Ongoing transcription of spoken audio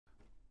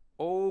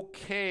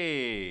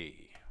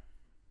Okay.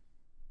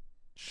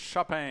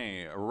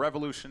 Chopin,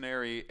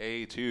 Revolutionary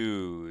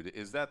Etude.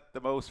 Is that the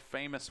most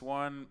famous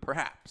one?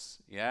 Perhaps.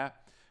 Yeah,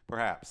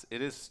 perhaps.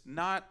 It is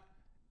not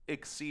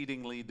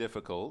exceedingly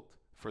difficult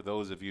for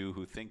those of you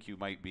who think you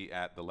might be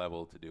at the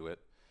level to do it.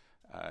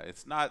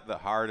 It's not the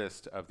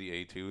hardest of the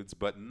etudes,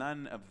 but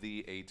none of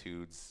the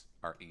etudes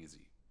are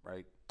easy,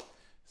 right?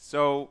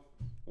 So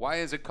why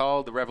is it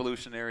called the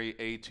Revolutionary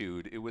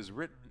Etude? It was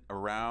written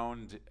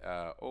around,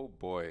 oh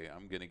boy,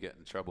 I'm going to get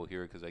in trouble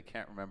here because I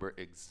can't remember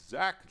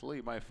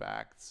exactly my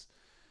facts,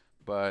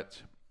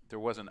 but there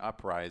was an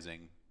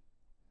uprising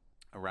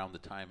around the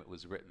time it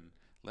was written.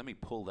 Let me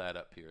pull that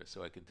up here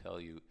so I can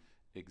tell you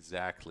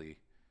exactly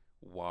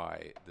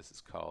why this is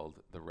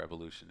called the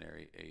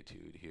Revolutionary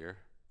Etude here.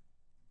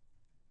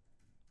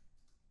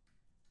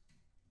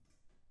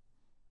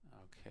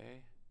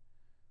 Okay.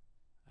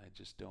 I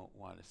just don't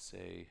want to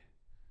say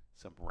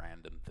some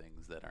random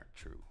things that aren't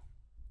true.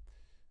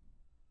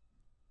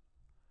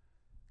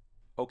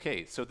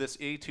 Okay, so this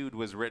etude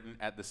was written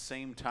at the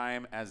same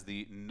time as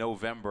the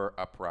November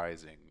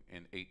uprising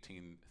in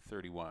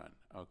 1831.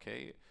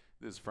 Okay,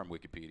 this is from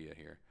Wikipedia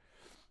here.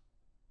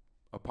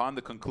 Upon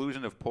the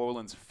conclusion of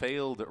Poland's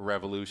failed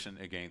revolution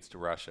against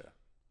Russia,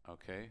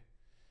 okay,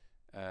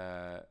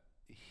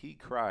 he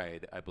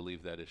cried, I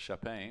believe that is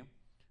Chopin,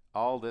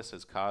 "All this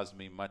has caused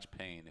me much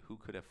pain. Who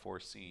could have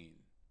foreseen?"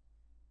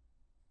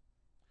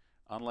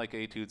 Unlike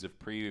etudes of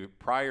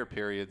prior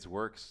periods,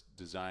 works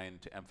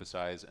designed to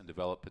emphasize and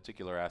develop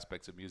particular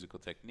aspects of musical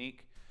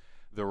technique,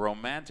 the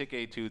romantic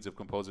etudes of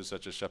composers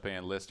such as Chopin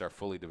and Liszt are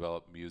fully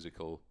developed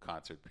musical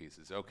concert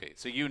pieces. Okay,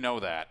 so you know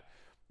that,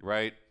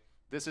 right?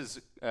 This is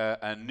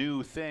a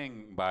new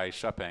thing by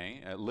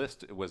Chopin.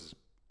 Liszt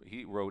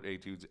he wrote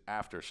etudes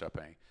after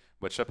Chopin,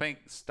 but Chopin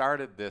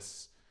started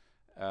this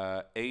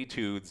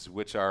etudes,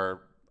 which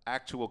are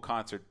actual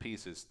concert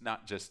pieces,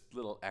 not just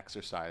little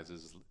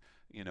exercises,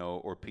 you know,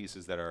 or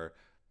pieces that are,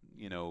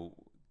 you know,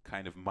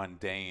 kind of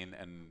mundane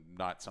and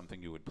not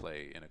something you would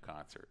play in a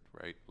concert,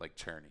 right? Like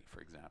Czerny, for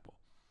example.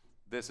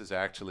 This is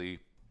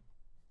actually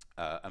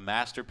a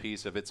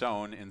masterpiece of its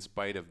own in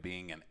spite of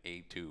being an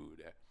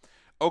etude.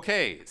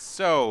 Okay,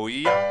 so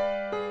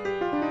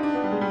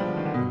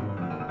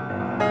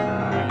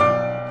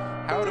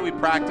how do we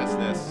practice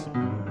this?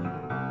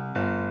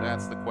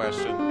 That's the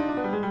question.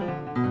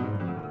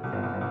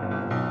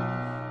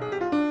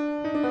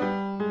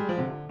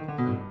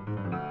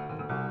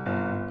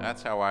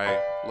 That's how I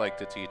like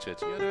to teach it.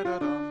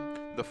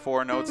 The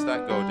four notes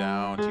that go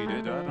down.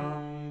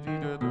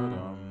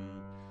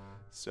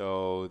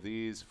 So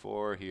these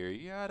four here.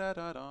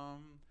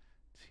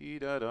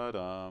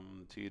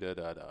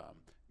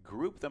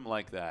 Group them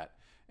like that.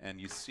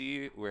 And you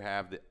see we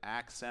have the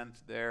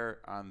accent there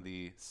on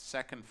the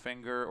second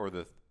finger or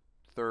the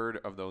third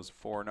of those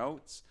four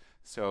notes.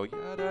 So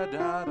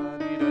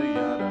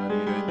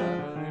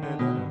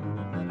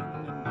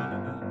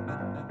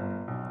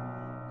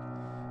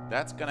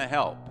that's going to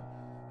help.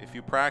 If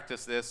you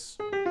practice this,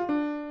 the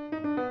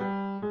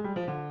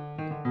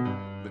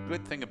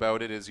good thing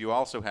about it is you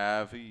also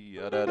have,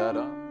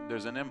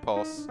 there's an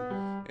impulse.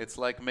 It's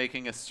like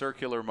making a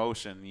circular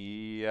motion.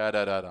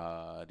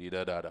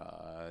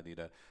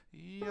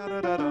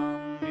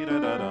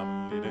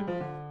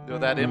 So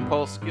that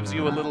impulse gives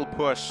you a little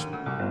push.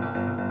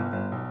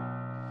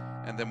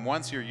 And then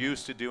once you're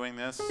used to doing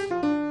this,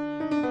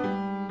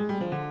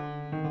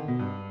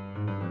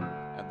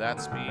 at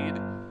that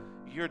speed,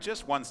 you're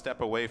just one step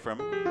away from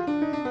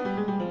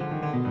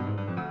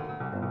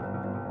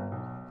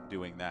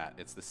doing that.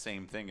 It's the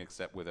same thing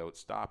except without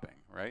stopping,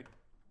 right?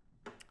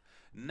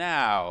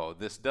 Now,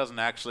 this doesn't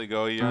actually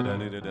go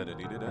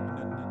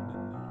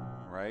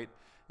right?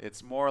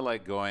 It's more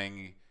like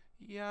going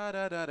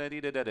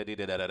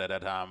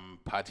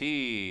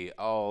pati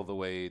all the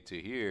way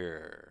to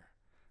here.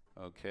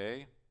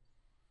 Okay?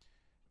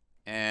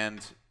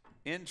 And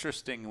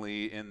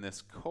interestingly, in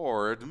this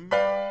chord,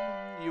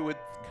 you would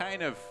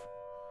kind of,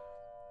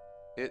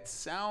 it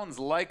sounds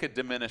like a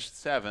diminished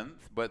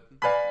seventh, but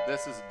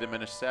this is a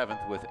diminished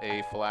seventh with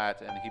A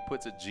flat, and he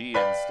puts a G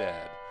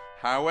instead.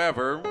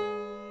 However,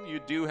 you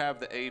do have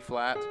the A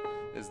flat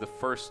as the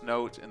first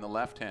note in the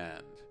left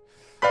hand.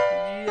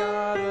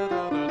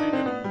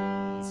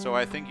 So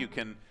I think you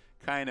can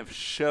kind of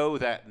show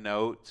that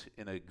note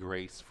in a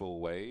graceful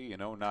way, you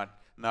know, not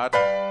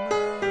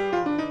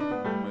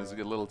was a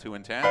little too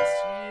intense.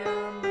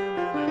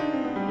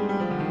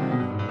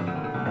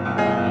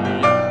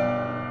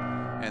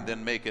 And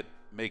then make it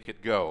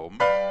go.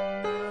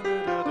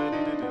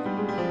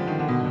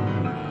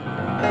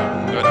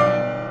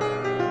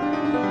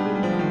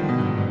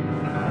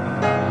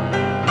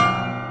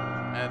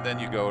 And then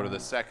you go to the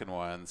second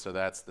one, so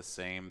that's the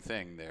same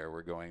thing there.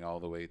 We're going all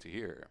the way to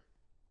here.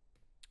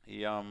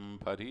 Yum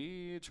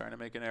putty, trying to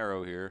make an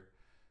arrow here.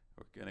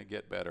 We're gonna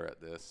get better at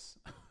this.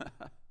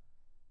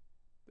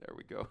 There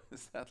we go.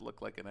 Does that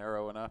look like an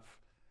arrow enough?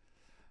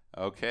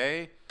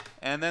 Okay,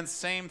 and then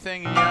same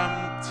thing. Yum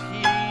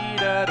ti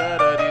da da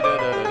da da da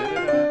da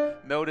da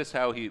Notice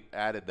how he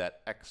added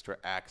that extra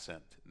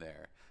accent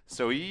there.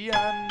 So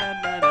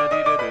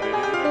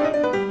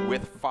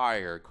with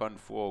fire, con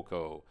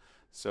fuoco.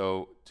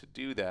 So to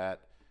do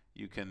that,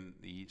 you can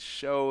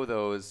show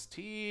those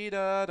take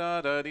a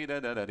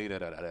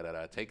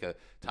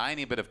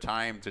tiny bit of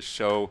time to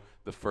show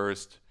the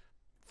first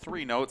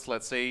 3 notes.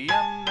 Let's say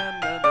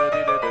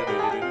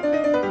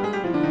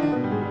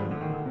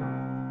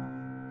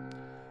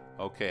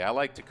okay, I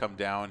like to come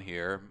down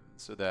here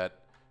so that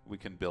we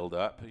can build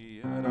up.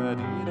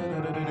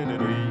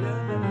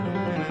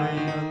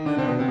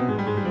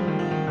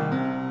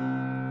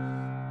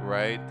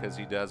 Right, because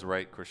he does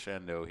right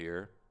crescendo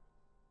here.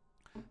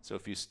 So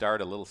if you start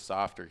a little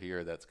softer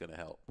here, that's going to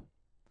help.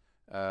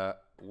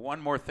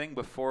 One more thing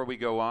before we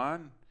go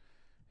on.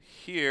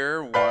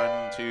 Here,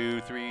 1,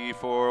 2, 3,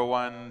 4,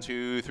 1,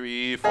 2,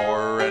 3,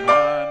 4, and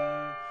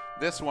 1.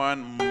 This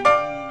one,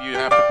 you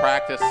have to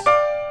practice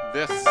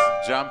this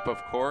jump,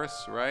 of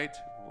course, right?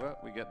 Well,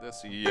 we get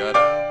this. You have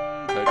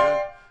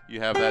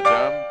that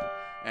jump.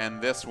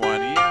 And this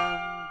one,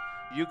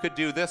 you could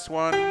do this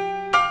one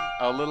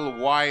a little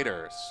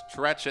wider.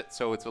 Stretch it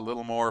so it's a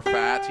little more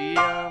fat.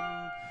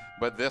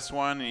 But this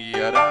one,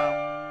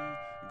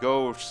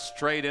 go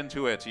straight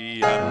into it.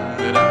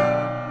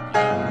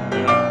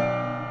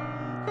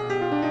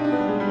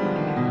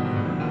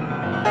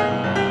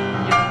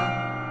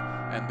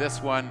 And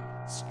this one,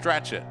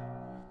 stretch it.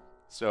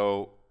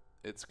 So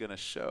it's going to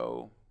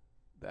show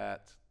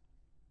that.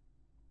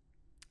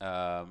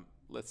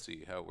 Let's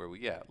see where we.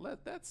 Yeah,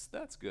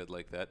 that's good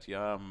like that.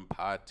 Yam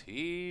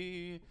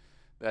pati.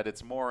 That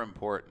it's more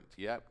important.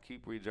 Yep.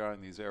 Keep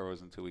redrawing these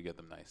arrows until we get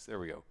them nice. There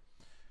we go.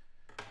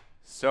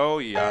 So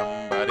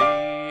yam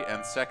badi,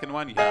 and second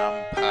one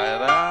yam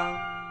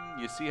padam.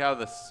 You see how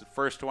the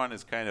first one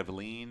is kind of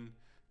lean,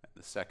 and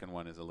the second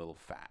one is a little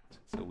fat.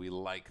 So we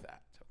like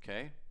that.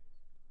 Okay.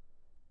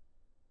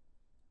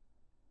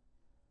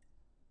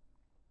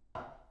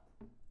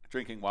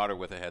 Drinking water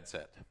with a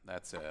headset.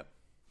 That's a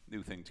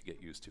new thing to get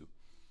used to.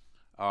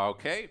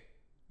 Okay.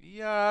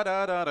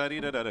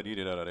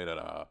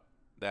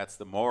 That's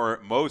the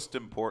most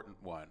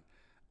important one.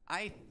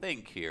 I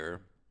think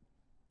here,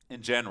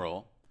 in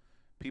general,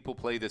 people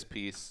play this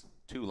piece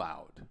too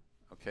loud.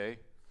 Okay?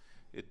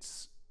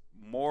 It's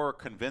more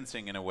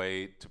convincing in a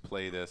way to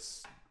play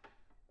this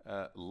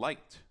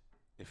light,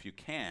 if you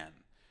can,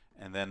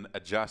 and then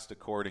adjust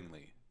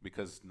accordingly,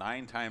 because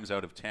 9 times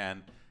out of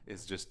 10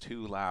 is just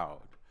too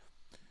loud.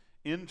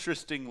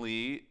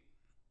 Interestingly,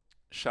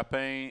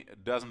 Chopin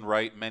doesn't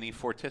write many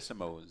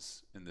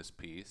fortissimos in this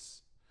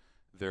piece.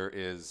 There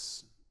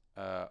is,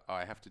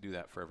 I have to do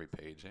that for every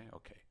page, eh?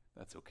 Okay,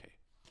 that's okay.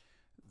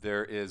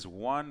 There is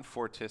one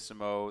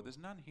fortissimo. There's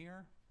none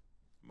here.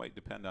 Might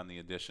depend on the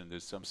edition.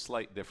 There's some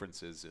slight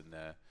differences in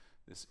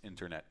this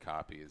internet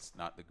copy. Is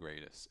not the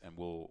greatest, and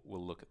we'll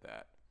look at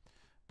that.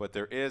 But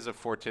there is a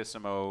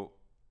fortissimo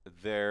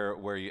there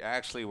where you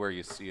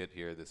see it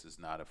here. This is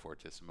not a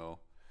fortissimo.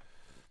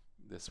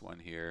 This one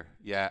here.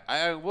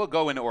 Yeah, we'll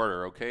go in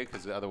order, okay?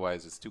 Because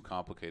otherwise it's too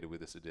complicated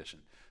with this edition.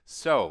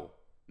 So,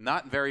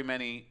 not very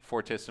many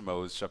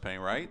fortissimos Chopin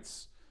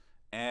writes.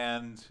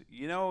 And,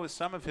 you know,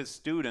 some of his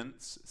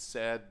students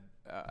said,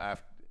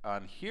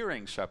 on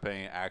hearing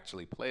Chopin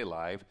actually play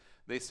live,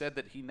 they said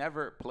that he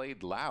never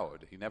played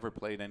loud. He never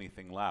played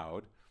anything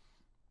loud.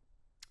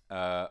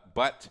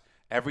 But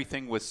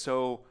everything was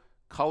so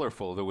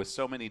colorful. There was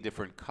so many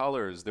different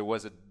colors. There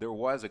was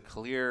a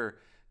clear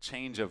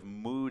change of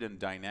mood and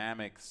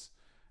dynamics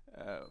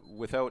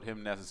without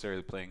him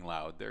necessarily playing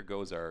loud. There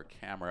goes our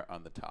camera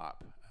on the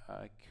top.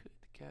 I could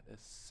get a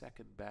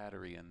second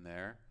battery in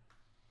there.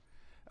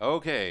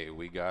 Okay,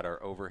 we got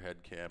our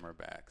overhead camera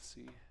back.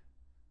 See?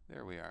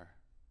 There we are.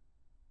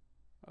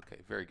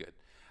 Okay, very good.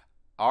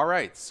 All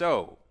right,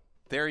 so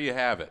there you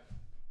have it.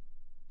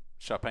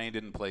 Chopin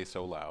didn't play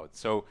so loud.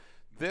 So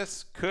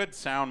this could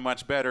sound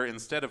much better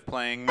instead of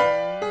playing.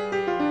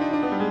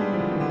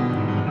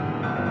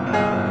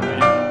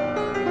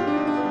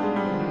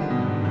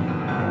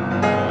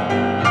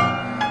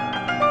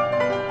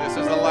 This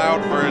is the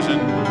loud version.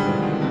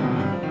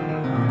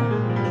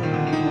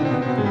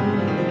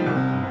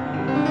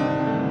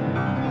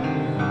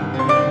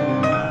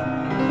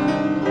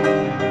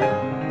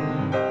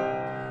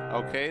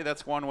 Okay,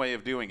 that's one way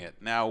of doing it.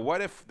 Now,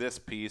 what if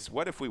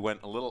we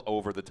went a little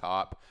over the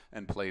top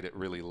and played it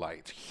really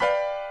light?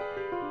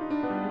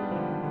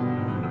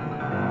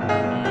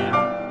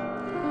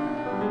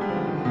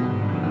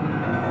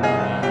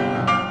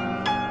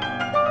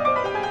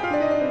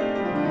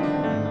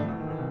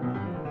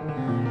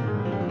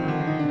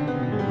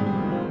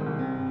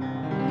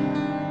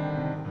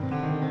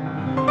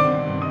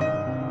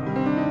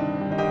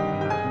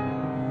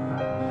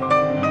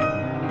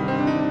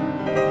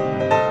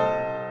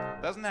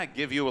 Doesn't that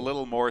give you a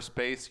little more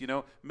space? You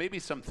know, maybe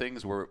some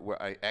things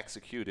where I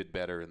executed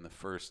better in the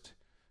first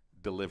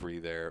delivery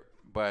there,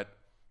 but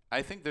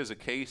I think there's a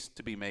case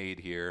to be made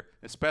here,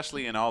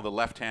 especially in all the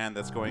left hand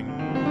that's going.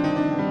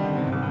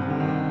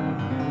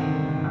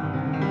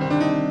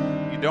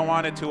 You don't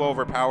want it to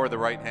overpower the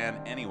right hand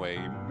anyway.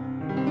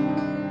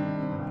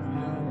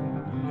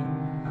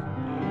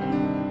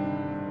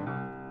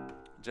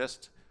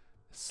 just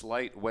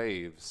slight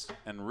waves.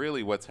 And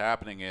really what's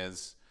happening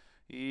is,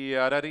 see,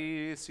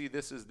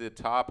 this is the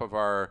top of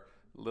our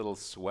little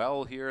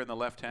swell here in the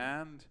left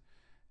hand.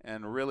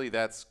 And really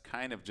that's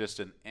kind of just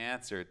an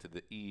answer to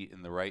the E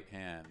in the right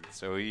hand.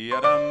 So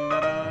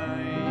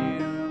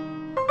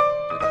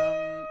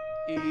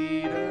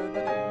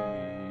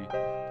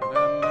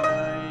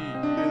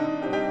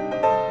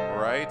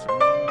right?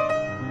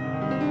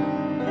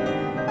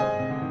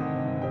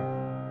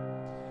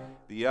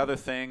 The other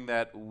thing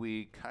that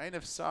we kind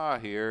of saw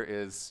here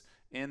is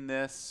in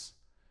this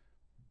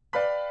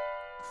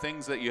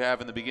things that you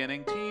have in the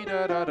beginning.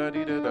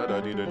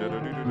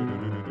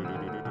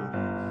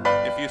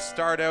 If you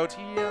start out,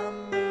 you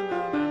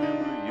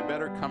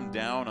better come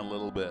down a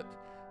little bit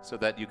so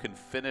that you can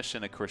finish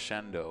in a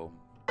crescendo.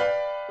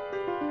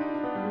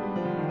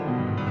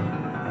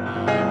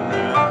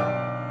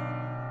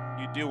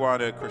 You do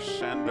want a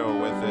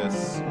crescendo with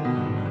this.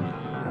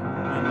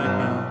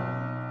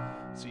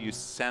 So you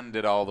send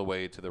it all the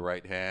way to the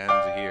right hand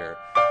here.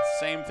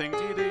 Same thing,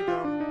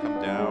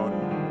 come down.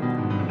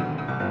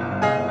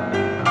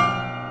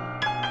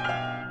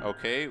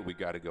 Okay, we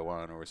got to go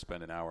on or we'll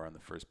spend an hour on the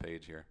first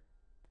page here.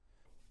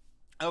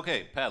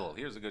 Okay, pedal.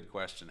 Here's a good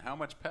question. How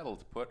much pedal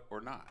to put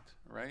or not,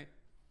 right?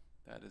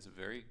 That is a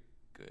very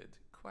good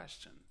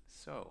question.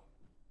 So,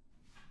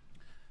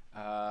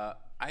 I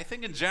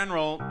think in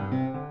general,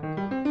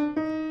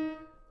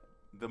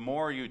 the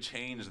more you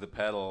change the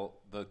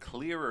pedal, the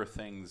clearer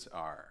things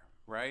are,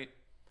 right?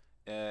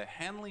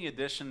 Henley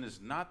edition is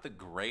not the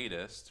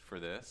greatest for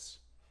this,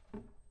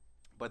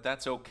 but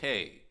that's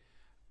okay.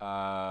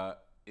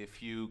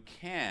 If you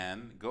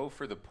can, go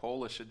for the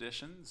Polish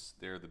editions.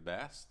 They're the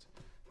best.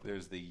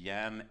 There's the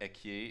Jan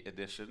Ekier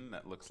edition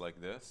that looks like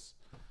this.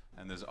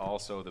 And there's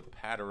also the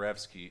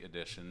Paderewski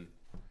edition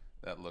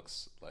that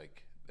looks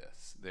like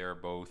this. They're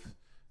both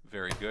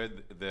very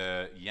good.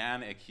 The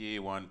Jan Ekier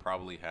one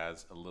probably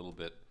has a little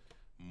bit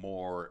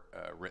more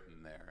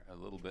written there, a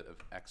little bit of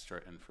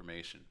extra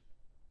information.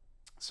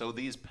 So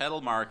these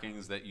pedal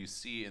markings that you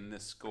see in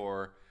this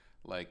score,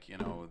 like, you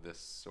know, this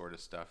sort of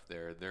stuff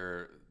there,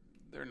 they're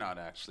not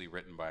actually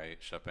written by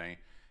Chopin,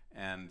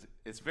 and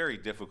it's very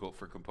difficult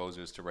for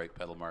composers to write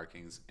pedal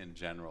markings in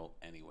general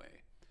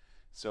anyway.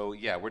 So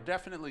yeah, we're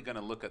definitely going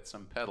to look at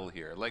some pedal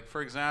here. Like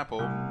for example,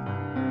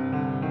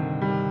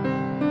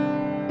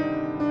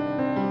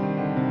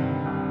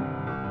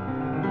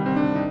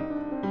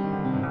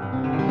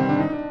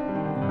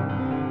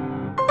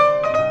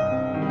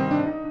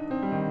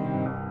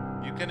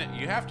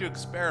 you have to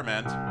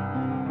experiment. If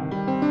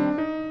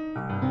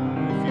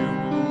you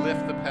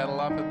lift the pedal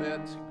up a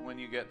bit when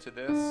you get to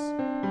this,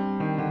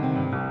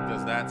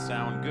 does that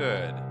sound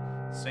good?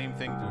 Same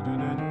thing.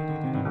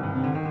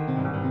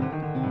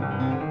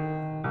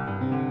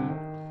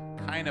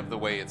 Kind of the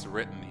way it's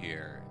written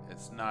here.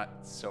 It's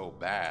not so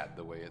bad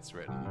the way it's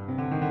written.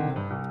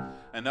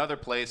 Another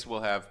place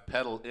we'll have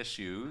pedal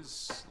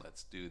issues.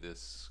 Let's do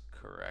this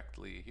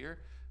correctly here.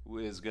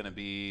 Is going to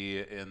be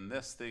in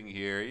this thing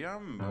here.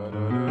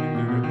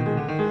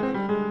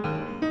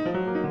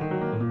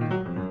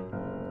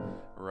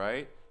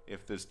 Right?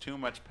 If there's too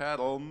much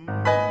pedal,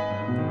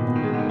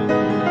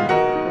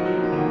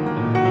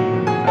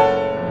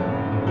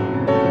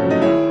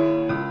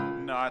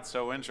 not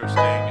so interesting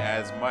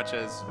as much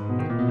as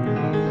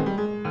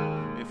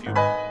if you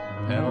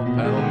pedal,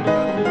 pedal,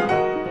 pedal.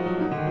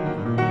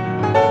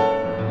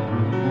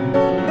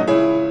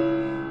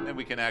 Then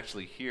we can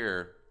actually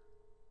hear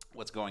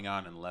what's going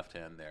on in the left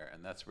hand there,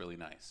 and that's really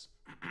nice.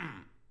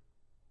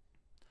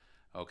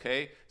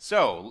 Okay,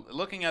 so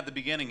looking at the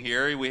beginning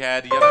here, we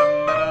had this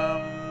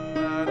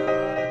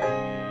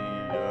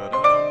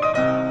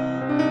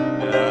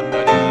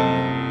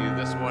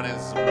one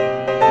is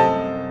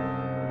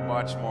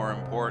much more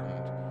important.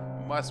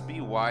 Must be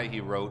why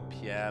he wrote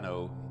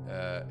piano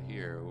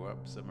here.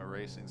 Whoops, I'm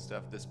erasing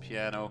stuff. This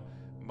piano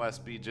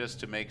must be just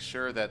to make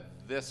sure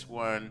that this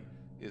one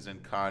is in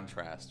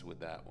contrast with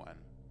that one.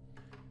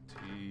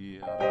 He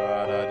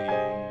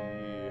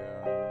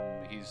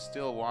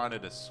still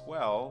wanted a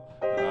swell.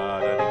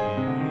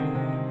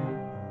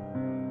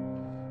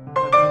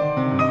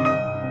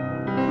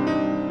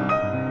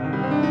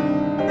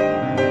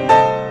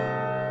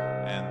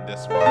 And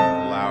this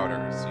one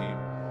louder, see?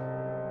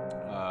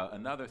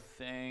 Another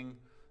thing,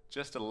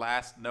 just a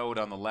last note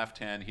on the left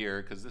hand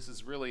here, because this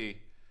is really,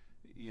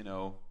 you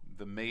know,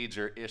 the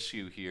major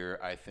issue here,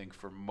 I think,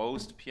 for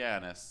most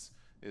pianists,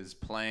 is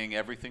playing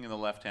everything in the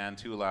left hand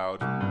too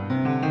loud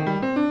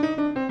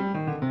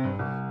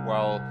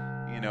while,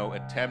 you know,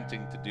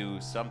 attempting to do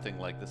something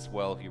like the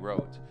swell he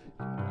wrote.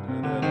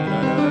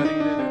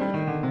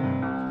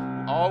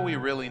 All we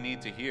really need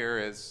to hear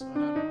is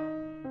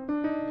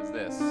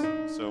this.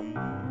 So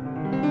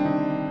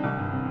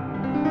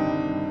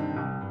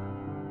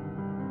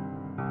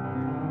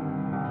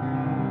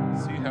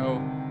see how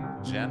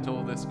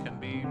gentle this can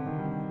be,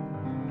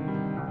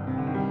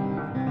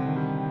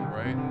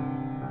 right?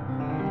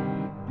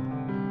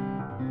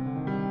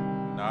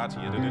 Not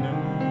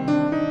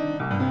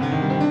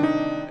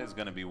is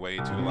going to be way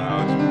too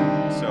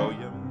loud. So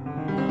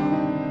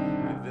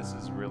if this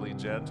is really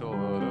gentle,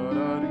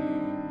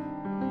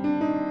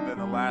 then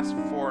the last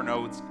 4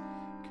 notes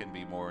can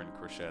be more in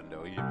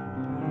crescendo.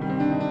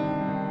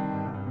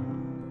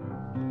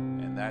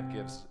 And that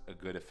gives a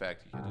good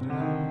effect.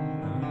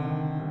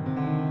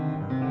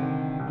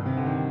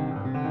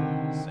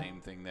 Same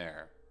thing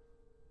there.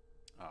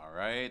 All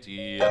right.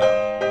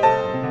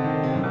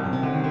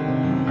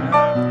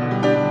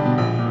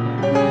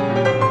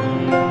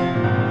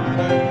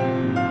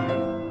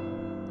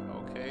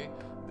 Okay,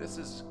 this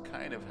is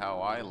kind of how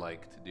I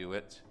like to do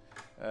it.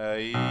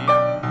 The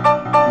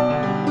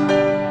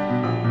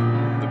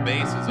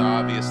bass is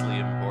obviously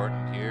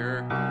important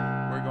here.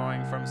 We're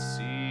going from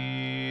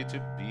C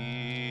to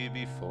B,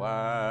 B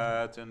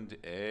flat and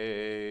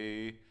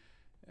A,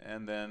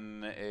 and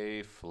then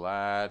A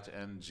flat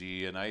and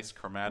G, a nice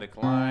chromatic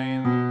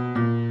line.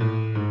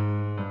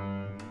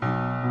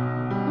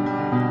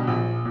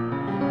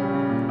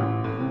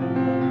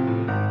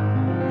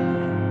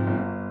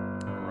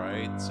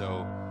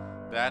 So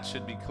that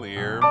should be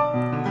clear.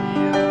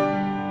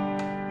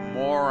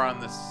 More on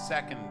the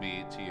second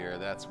beat here.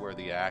 That's where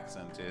the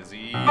accent is.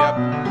 Yep.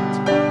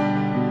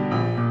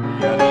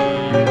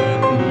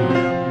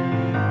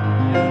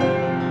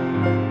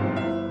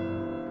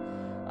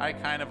 I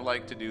kind of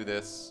like to do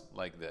this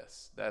like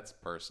this. That's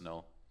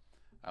personal.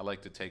 I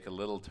like to take a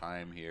little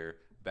time here,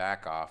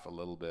 back off a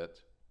little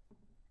bit,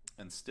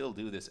 and still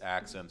do this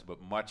accent,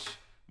 but much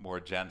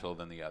more gentle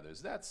than the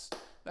others. That's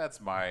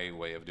my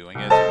way of doing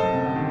it.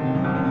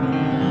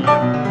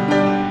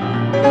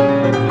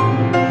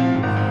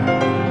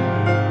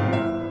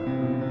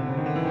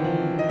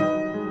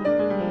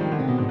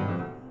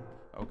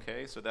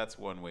 Okay, so that's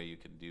one way you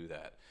can do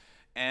that.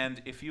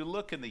 And if you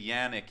look in the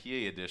Yannick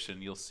Yeh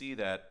edition, you'll see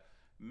that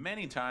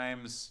many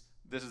times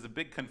this is the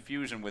big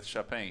confusion with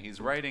Chopin.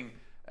 He's writing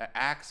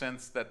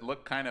accents that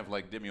look kind of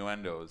like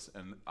diminuendos,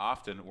 and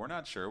often we're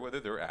not sure whether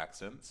they're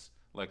accents,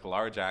 like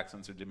large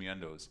accents or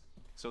diminuendos.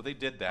 So they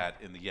did that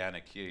in the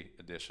Yannick Yeh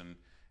edition,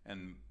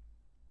 and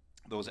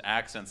those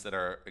accents that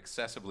are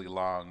excessively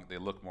long, they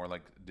look more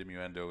like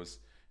diminuendos,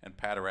 and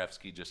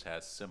Paderewski just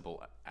has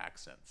simple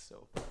accents.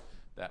 So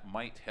that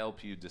might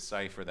help you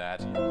decipher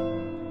that.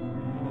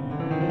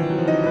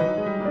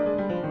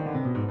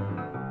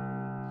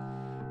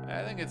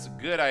 I think it's a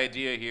good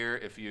idea here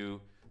if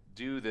you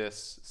do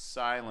this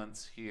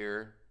silence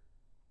here,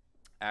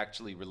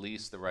 actually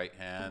release the right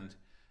hand,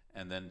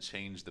 and then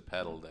change the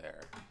pedal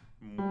there.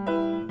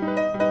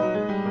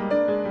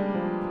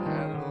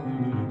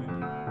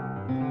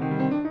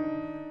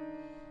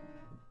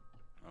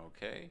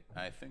 Okay,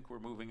 I think we're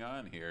moving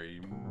on here.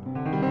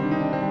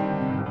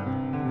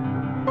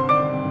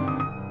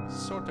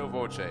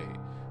 Sottovoce,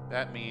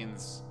 that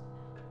means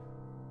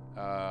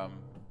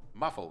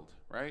muffled,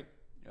 right?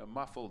 A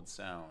muffled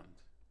sound,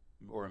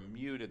 or a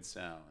muted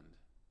sound.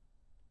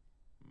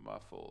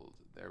 Muffled,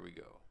 there we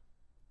go.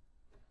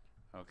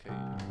 Okay.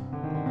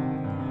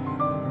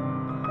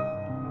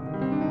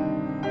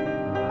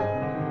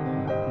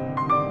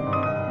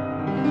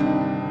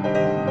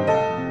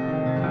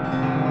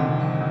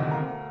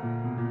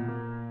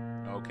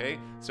 Okay,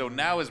 so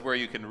now is where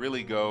you can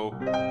really go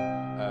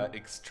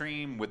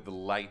extreme with the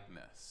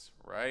lightness,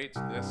 right?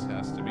 This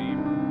has to be...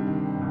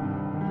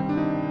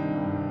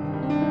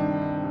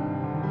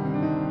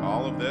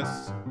 All of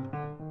this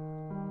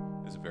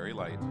is very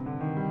light.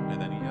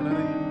 And then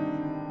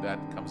that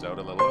comes out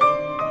a little.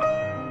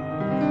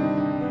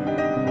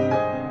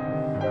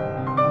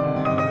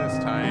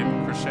 This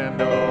time,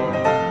 crescendo.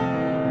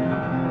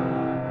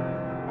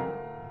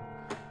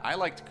 I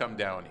like to come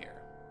down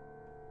here.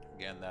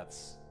 Again,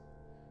 that's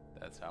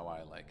how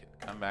I like it.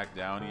 Come back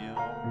down here.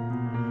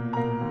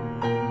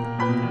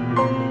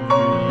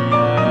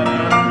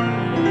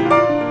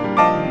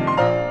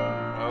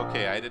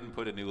 Okay, I didn't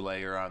put a new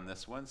layer on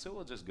this one, so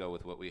we'll just go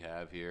with what we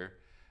have here.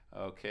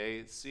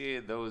 Okay, see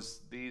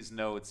these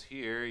notes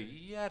here.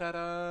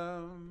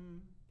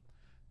 Yada-dum.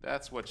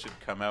 That's what should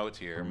come out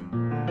here.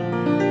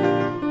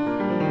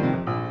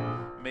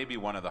 Maybe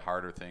one of the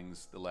harder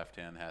things the left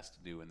hand has to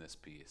do in this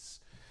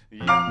piece.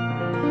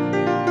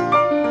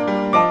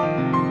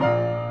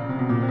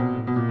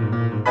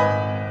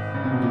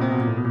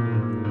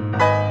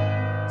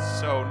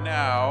 So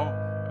now,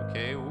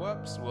 okay,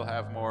 whoops, we'll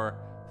have more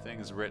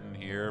things written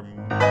here.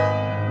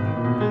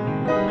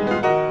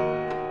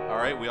 All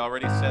right, we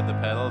already said the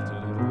pedal.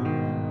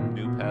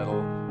 New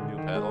pedal, new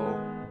pedal.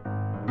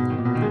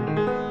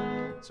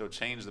 So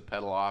change the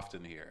pedal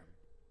often here.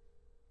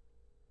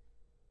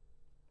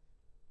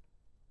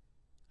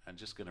 I'm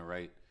just going to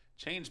write,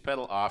 change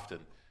pedal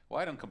often.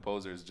 Why don't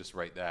composers just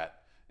write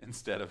that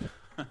instead of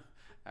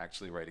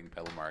actually writing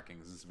pedal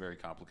markings? This is very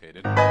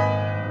complicated.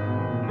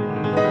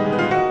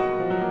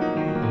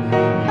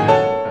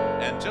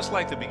 And just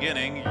like the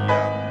beginning,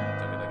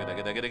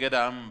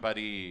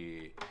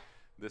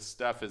 this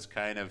stuff is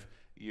kind of,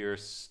 you're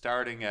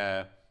starting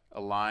a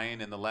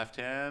line in the left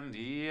hand,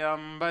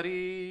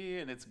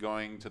 and it's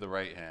going to the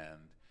right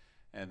hand.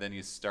 and then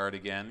you start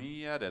again,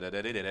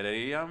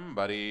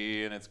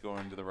 buddy, and it's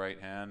going to the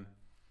right hand.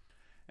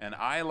 And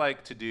I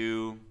like to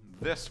do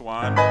this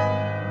one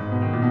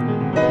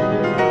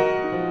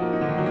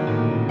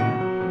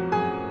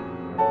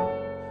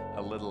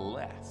a little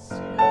less.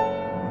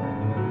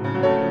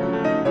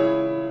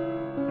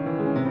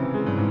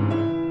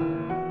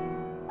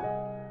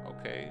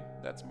 Okay,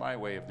 that's my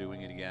way of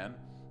doing it again.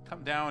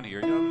 Come down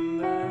here.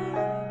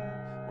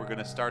 We're going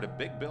to start a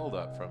big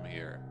build-up from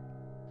here,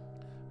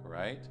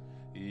 right?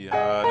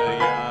 Yada,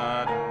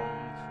 yada,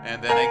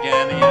 and then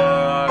again,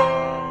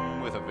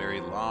 yada, with a very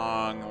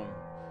long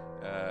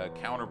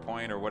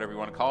counterpoint or whatever you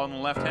want to call it in the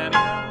left hand.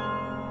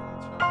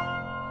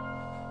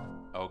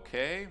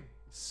 Okay,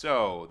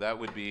 so that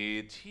would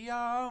be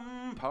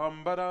tiam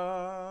pam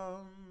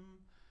badam.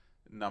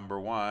 Number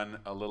one,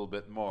 a little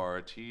bit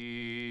more.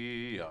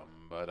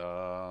 Tiam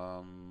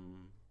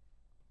badam.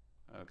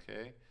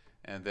 Okay,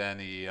 and then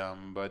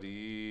yum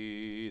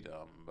badee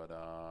dum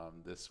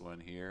badam. This one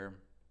here,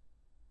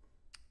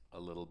 a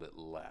little bit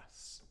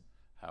less.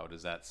 How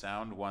does that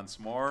sound once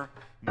more?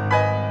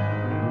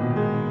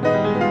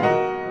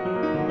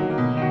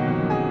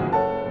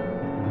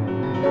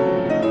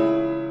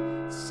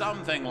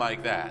 Something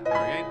like that, all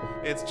right?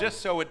 It's just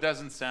so it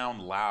doesn't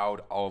sound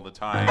loud all the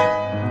time.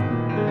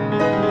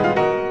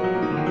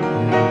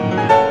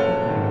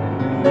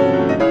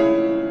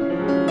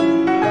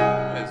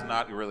 It's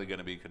not really going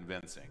to be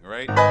convincing,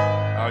 right? Okay,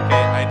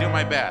 I do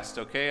my best,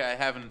 okay? I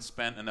haven't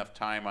spent enough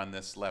time on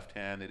this left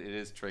hand. It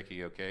is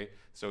tricky, okay?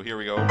 So here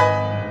we go.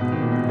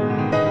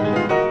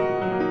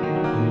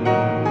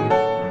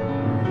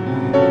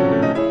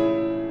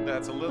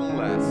 That's a little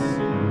less.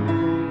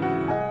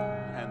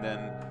 And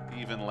then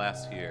even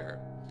less here.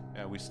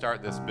 And we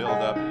start this build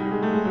up.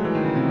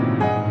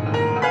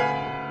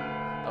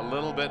 A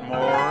little bit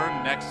more,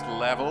 next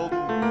level.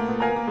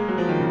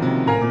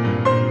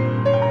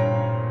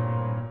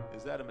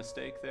 Is that a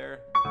mistake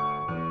there?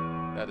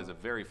 That is a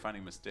very funny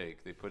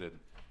mistake. They put an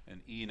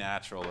E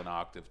natural an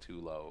octave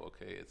too low.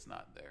 Okay, it's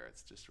not there.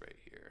 It's just right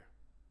here.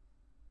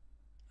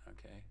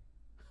 Okay.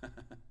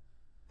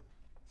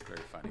 It's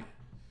very funny.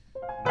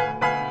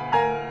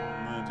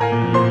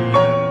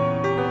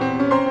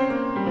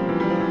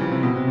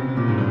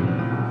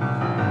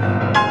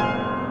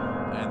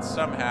 And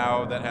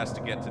somehow that has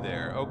to get to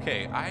there.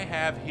 Okay, I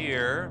have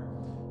here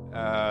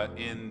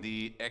in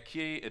the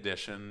Étude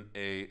edition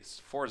a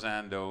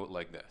sforzando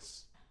like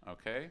this.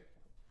 Okay?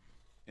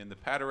 In the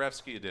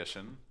Paderewski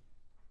edition,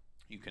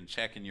 you can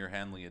check in your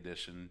Henley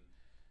edition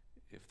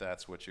if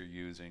that's what you're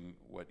using,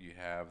 what you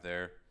have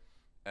there.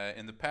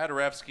 In the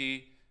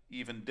Paderewski,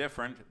 even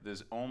different,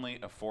 there's only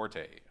a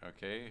forte,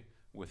 okay,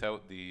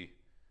 without the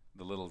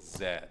little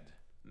Z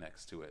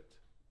next to it,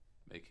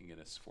 making it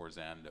a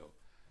sforzando.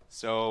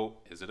 So,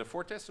 is it a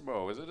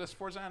fortissimo? Is it a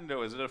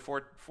sforzando? Is it a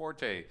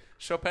forte?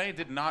 Chopin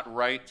did not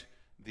write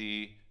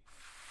the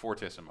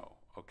fortissimo,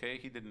 okay?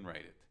 He didn't write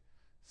it.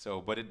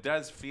 So, but it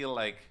does feel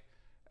like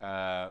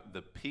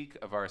the peak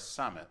of our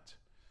summit.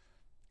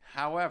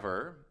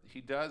 However,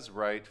 he does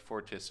write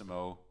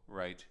fortissimo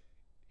right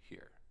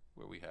here,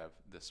 where we have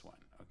this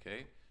one,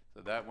 okay?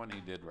 So that one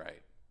he did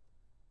write.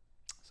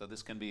 So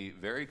this can be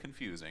very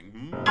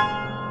confusing.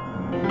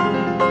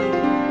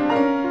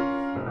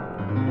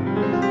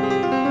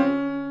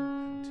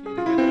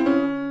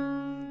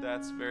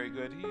 That's very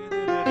good.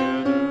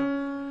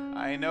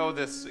 I know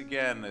this,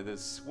 again,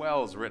 this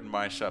swells written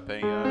by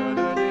Chopin.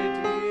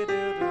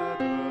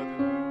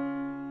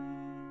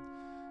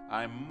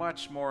 I'm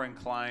much more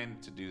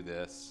inclined to do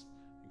this,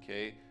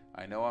 okay?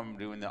 I know I'm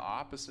doing the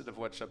opposite of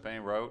what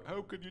Chopin wrote.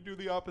 How could you do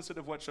the opposite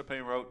of what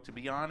Chopin wrote? To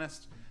be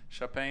honest,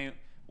 Chopin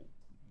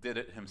did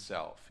it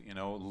himself. You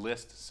know,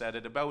 Liszt said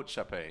it about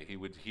Chopin. He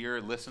would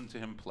listen to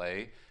him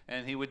play,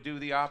 and he would do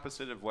the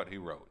opposite of what he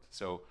wrote.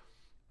 So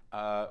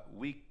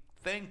we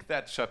think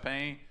that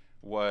Chopin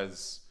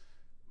was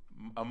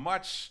a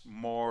much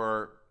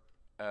more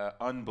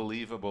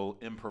unbelievable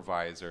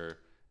improviser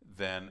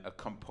than a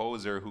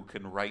composer who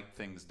can write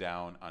things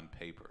down on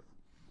paper.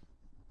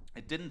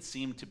 It didn't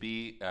seem to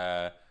be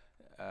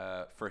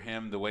for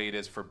him the way it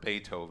is for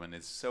Beethoven.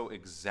 It's so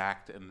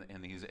exact,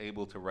 and he's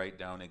able to write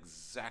down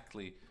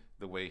exactly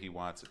the way he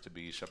wants it to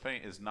be.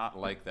 Chopin is not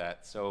like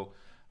that. So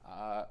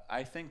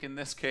I think in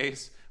this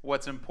case,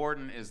 what's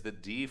important is the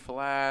D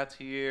flat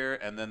here,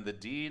 and then the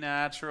D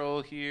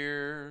natural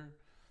here,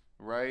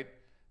 right?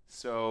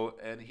 So,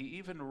 and he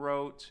even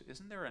wrote,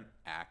 isn't there an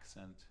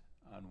accent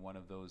on one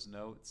of those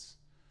notes?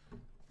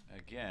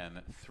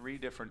 Again, 3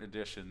 different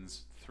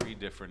editions, 3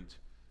 different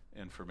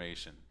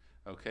information.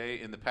 Okay,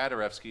 in the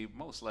Paderewski,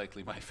 most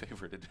likely my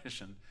favorite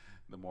edition,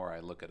 the more I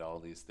look at all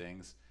these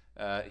things,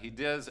 he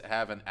does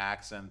have an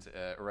accent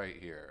right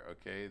here.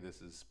 Okay,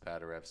 this is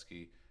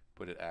Paderewski,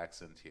 put an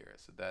accent here.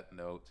 So that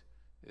note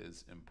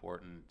is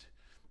important.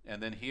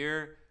 And then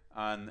here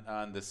on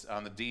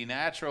the D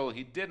natural,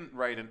 he didn't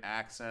write an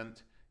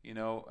accent. You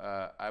know,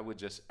 I would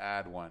just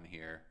add one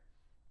here.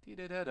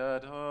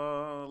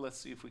 Let's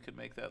see if we could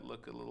make that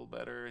look a little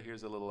better.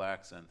 Here's a little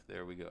accent.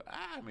 There we go.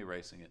 I'm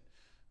erasing it.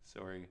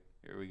 Sorry.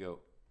 Here we go.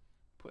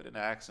 put an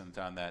accent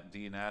on that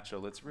D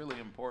natural. It's really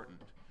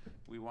important.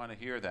 We want to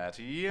hear that.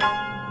 It's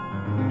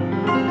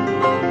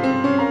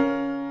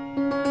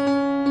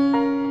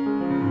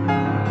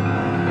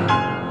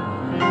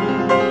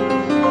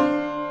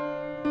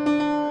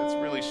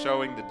really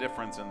showing the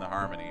difference in the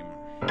harmony.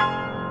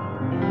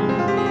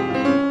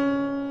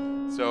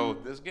 So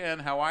this again,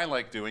 how I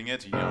like doing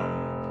it.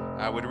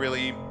 I would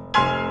really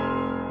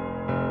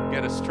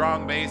get a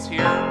strong bass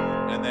here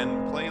and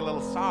then play a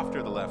little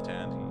softer the left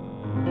hand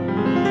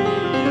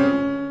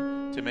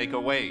to make a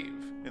wave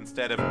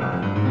instead of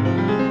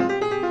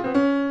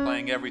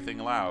playing everything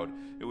loud.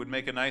 It would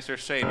make a nicer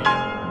shape.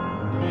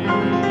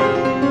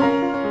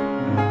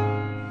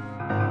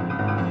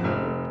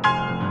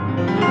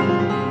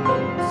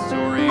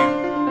 Sorry.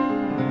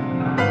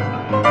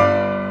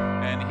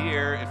 And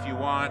here, if you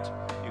want,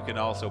 you can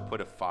also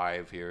put a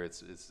 5 here.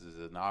 It's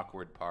an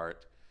awkward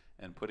part.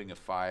 And putting a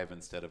 5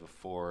 instead of a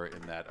 4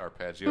 in that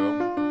arpeggio.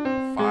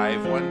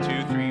 5, 1,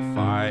 2, 3,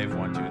 5,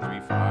 1, 2, 3,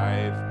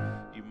 5.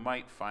 You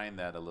might find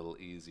that a little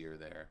easier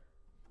there.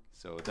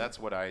 So that's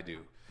what I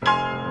do.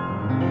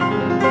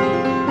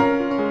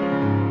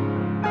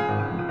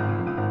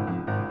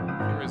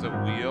 Here is a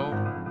wheel.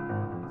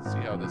 See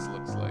how this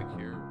looks like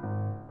here.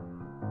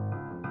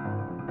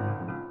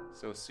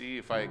 So see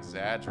if I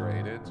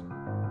exaggerate it.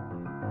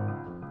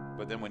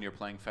 But then when you're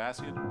playing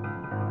fast, the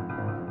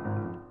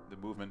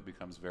movement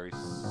becomes very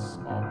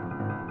small.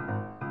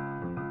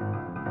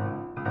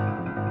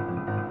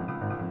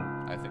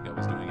 I think I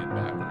was doing it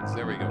backwards.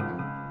 There we go.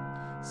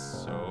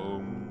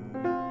 So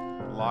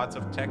lots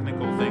of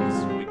technical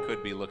things we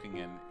could be looking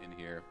in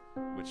here,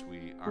 which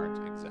we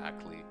aren't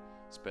exactly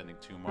spending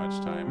too much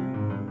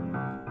time.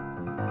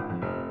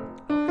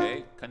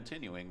 Okay,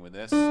 continuing with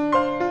this.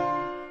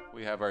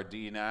 We have our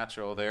D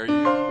natural there.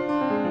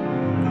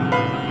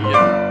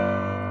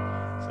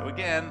 So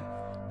again,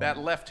 that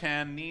left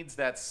hand needs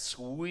that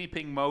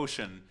sweeping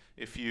motion.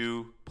 If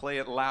you play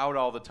it loud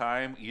all the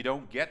time, you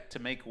don't get to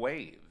make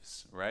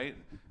waves, right?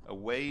 A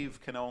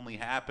wave can only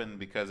happen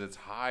because it's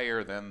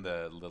higher than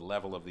the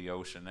level of the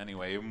ocean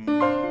anyway.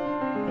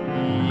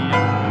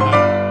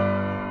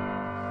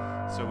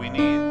 So we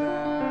need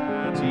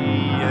that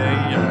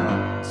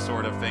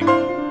sort of thing.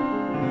 All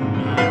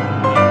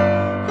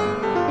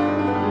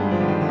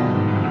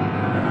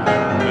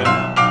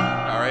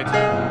right.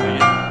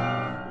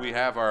 We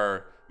have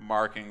our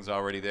markings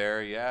already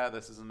there. Yeah,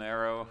 this is an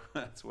arrow.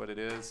 That's what it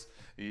is.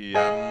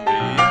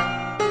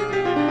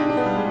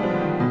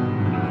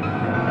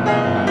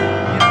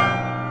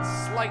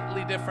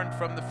 Slightly different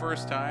from the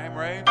first time,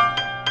 right?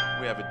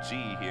 We have a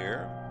G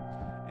here.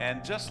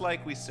 And just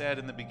like we said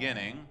in the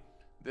beginning,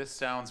 this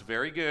sounds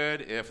very good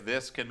if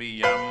this can be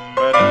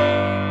yum-ba-dee,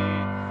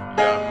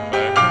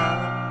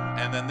 yum-ba-dum,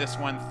 and then this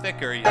one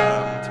thicker,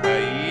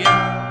 yum-ba-yum.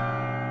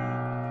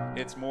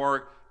 It's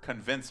more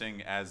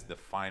convincing as the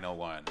final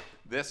one.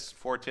 This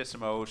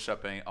fortissimo,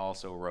 Chopin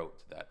also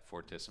wrote that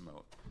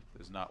fortissimo.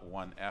 There's not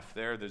one F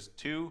there, there's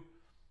 2.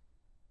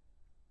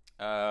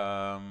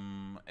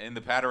 In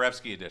the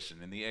Paderewski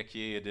edition, in the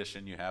Equier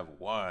edition, you have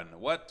 1.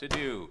 What to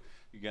do?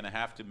 You're going to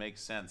have to make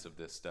sense of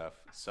this stuff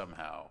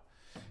somehow.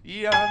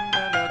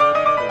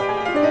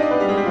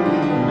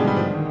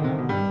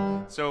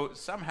 So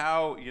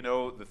somehow, you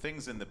know, the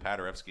things in the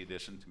Paderewski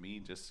edition to me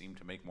just seem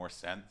to make more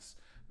sense.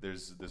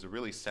 There's a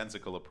really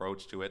sensical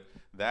approach to it.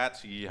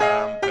 That's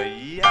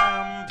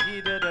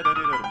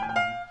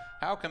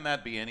how can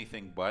that be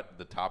anything but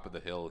the top of the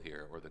hill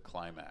here or the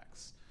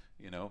climax?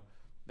 You know,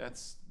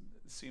 that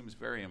seems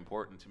very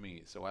important to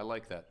me. So I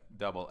like that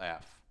double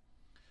F.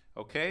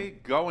 Okay,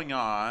 going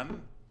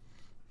on,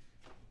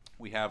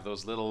 we have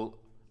those little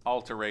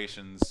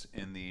alterations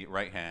in the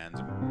right hand.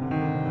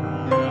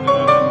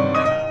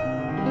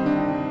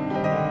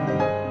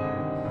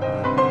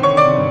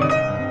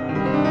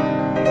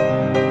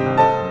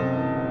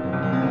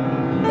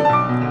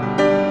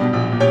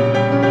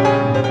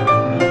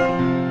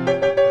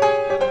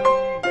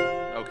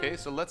 Okay,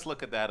 so let's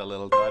look at that a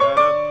little.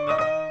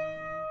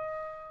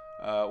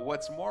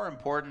 What's more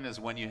important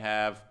is when you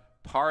have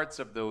parts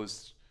of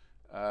those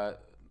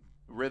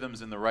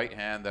rhythms in the right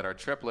hand that are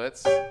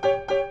triplets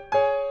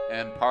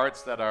and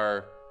parts that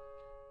are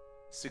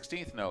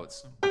 16th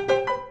notes.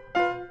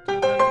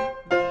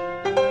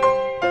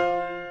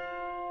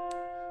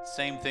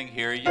 Same thing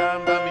here.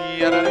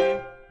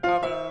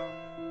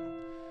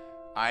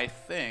 I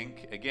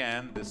think,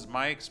 again, this is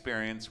my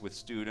experience with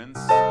students,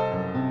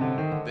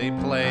 they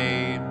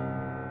play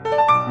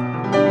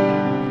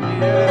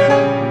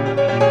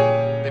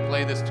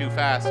this too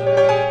fast.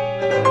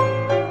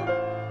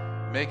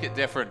 Make it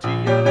different.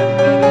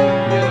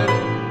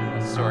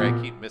 Sorry, I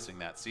keep missing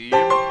that. See?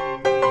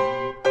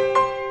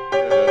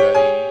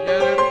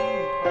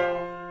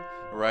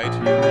 Right?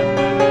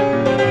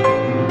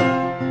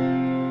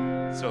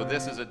 So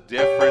this is a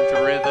different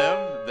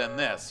rhythm than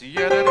this.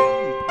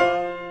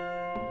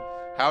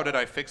 How did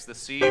I fix the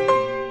C?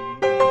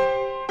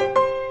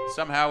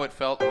 Somehow it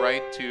felt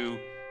right to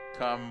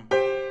come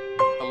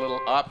a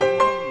little up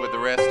with the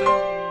rest.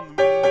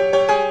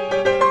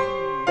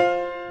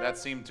 That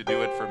seemed to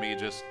do it for me,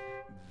 just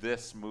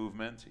this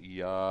movement.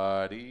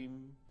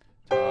 Yadim,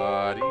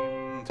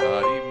 tadim,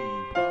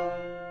 tadim, pam.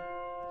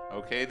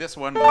 Okay, this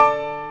one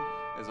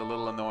is a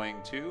little annoying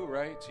too,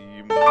 right?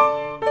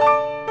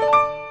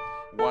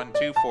 1,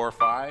 2, 4,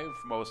 5,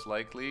 most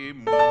likely.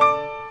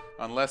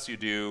 Unless you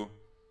do,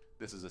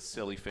 this is a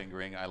silly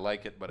fingering. I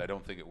like it, but I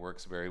don't think it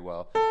works very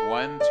well.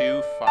 1,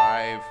 2,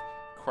 5,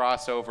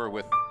 crossover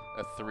with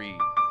a 3.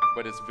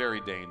 But it's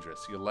very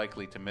dangerous. You're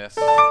likely to miss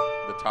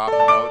the top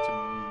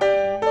note.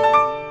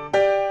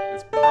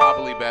 It's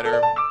probably better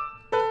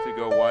to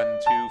go 1,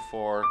 2,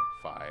 4,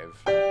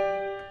 5.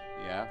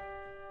 Yeah.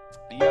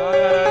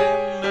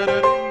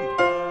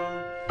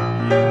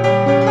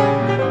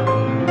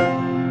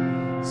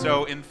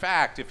 So in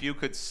fact, if you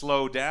could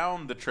slow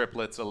down the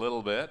triplets a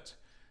little bit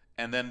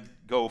and then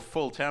go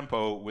full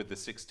tempo with the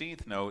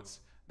 16th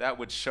notes, that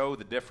would show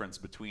the difference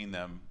between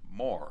them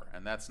more,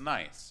 and that's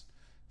nice.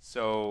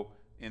 So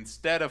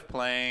instead of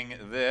playing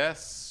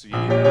this, you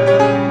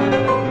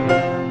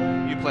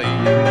play.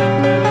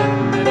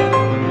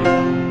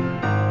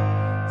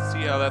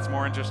 See how that's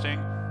more interesting?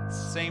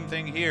 Same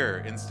thing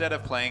here. Instead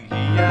of playing,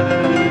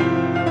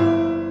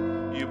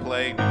 you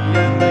play.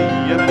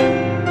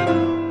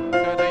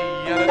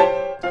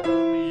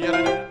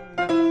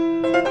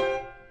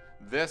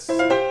 This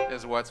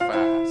is what's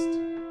fast,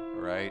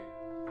 right?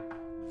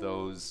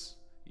 Those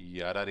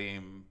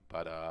yadadim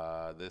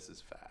pada. This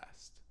is fast.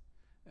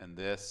 And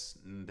this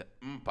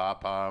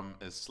pa-pam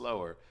is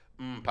slower.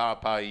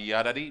 Pa-pa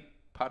yadadi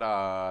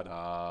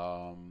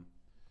padadam.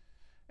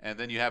 And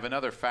then you have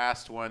another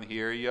fast one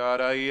here.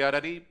 Yada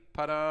yadadi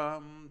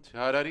padam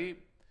tadadi.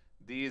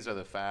 These are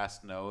the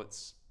fast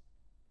notes.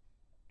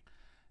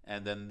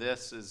 And then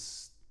this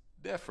is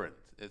different.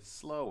 It's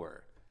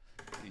slower.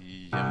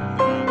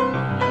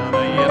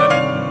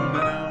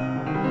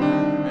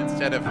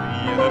 Instead of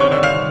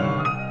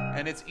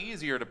and it's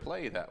easier to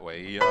play that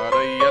way.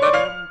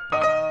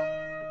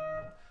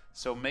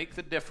 So make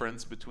the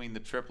difference between the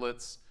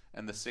triplets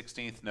and the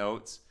 16th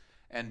notes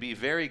and be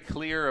very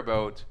clear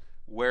about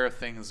where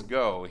things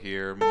go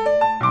here.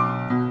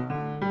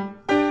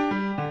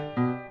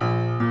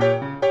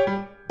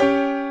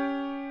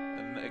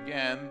 And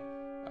again,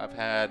 I've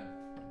had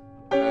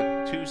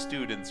 2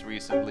 students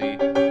recently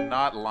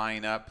not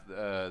line up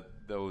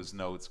those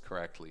notes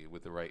correctly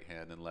with the right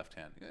hand and left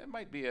hand. It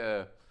might be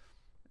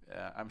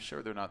I'm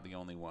sure they're not the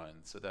only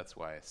one, so that's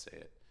why I say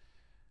it.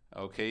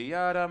 Okay,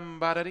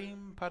 yadam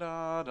badadim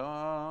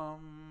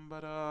padadam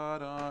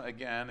badada.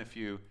 Again, if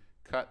you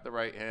cut the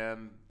right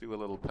hand, do a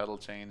little pedal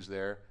change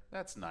there,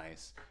 that's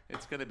nice.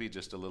 It's going to be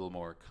just a little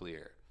more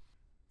clear.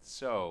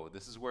 So,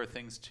 this is where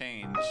things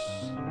change.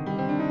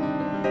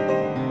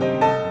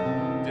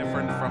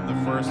 Different from the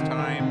first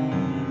time.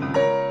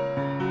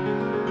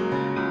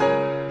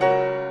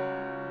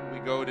 We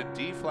go to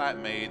D flat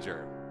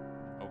major.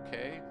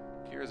 Okay,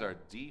 here's our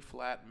D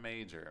flat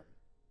major.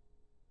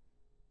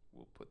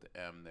 We'll put the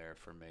M there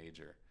for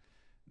major.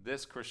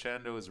 This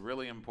crescendo is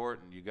really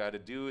important. You got to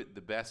do it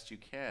the best you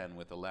can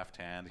with the left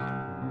hand.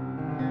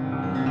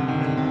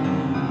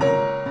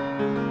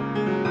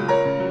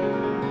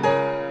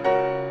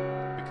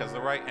 Because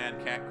the right hand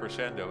can't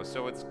crescendo,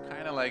 so it's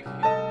kind of like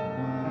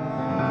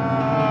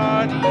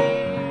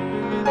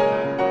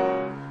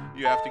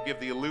you have to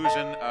give the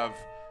illusion of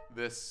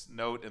this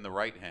note in the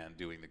right hand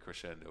doing the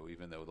crescendo,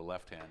 even though the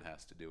left hand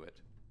has to do it.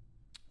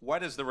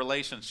 What is the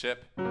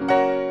relationship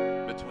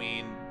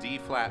between D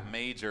flat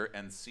major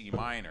and C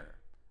minor?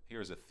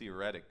 Here's a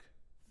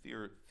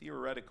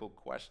theoretical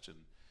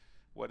question.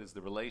 What is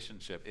the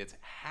relationship? It's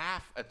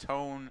half a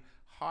tone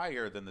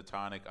higher than the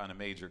tonic on a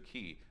major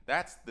key.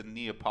 That's the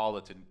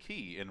Neapolitan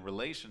key in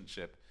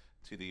relationship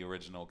to the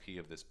original key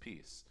of this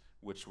piece,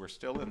 which we're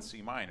still in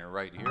C minor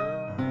right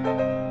here.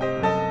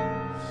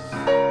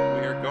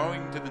 We are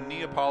going to the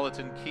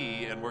Neapolitan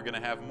key, and we're going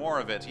to have more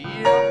of it.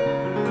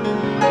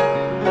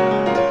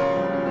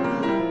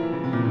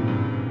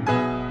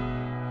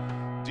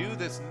 Do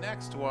this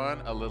next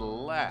one a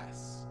little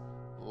less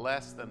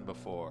than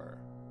before,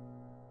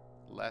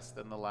 less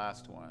than the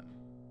last one.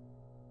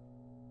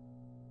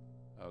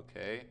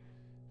 Okay,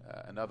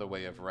 another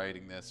way of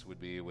writing this would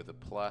be with a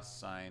plus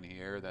sign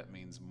here, that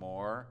means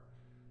more,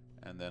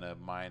 and then a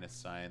minus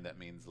sign, that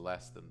means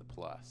less than the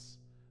plus,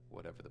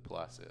 whatever the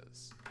plus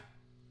is.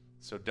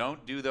 So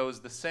don't do those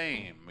the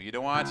same. You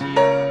don't want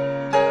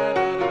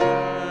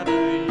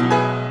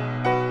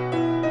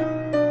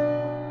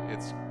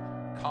it's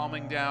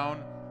calming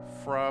down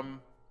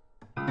from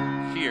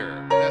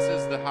here. This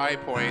is the high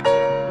point.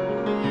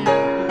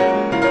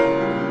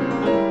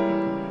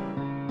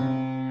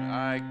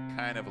 I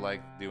kind of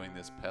like doing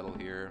this pedal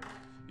here.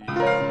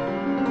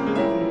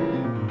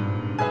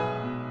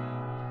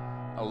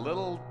 A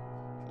little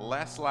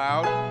less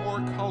loud, more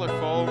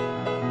colorful.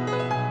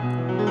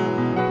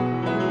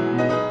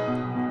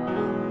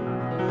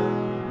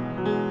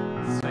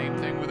 Same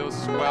thing with those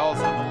swells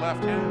on the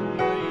left hand.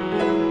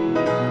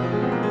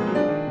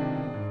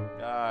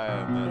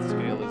 That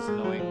scale is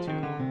annoying too.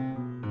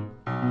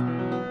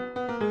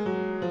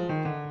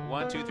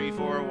 1, 2, 3,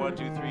 4, 1,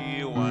 2,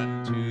 3,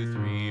 1, 2,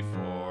 3,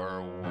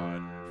 4,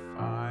 1,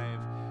 5.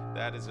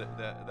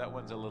 That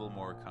one's a little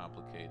more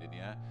complicated,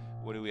 yeah?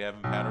 What do we have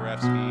in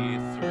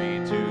Paderewski?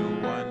 3,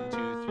 2, 1,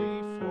 2,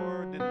 3,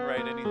 4. Didn't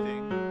write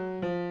anything.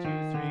 2,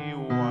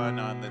 3, 1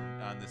 on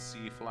the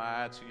C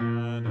flat.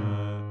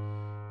 Yeah,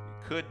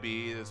 could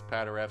be, as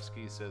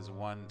Paderewski says,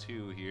 1,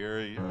 2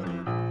 here.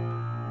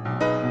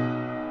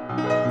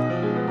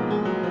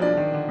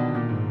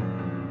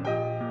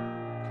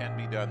 Can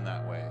be done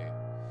that way.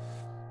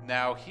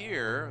 Now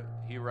here,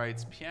 he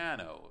writes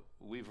piano.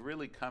 We've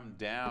really come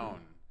down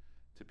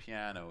to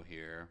piano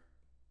here,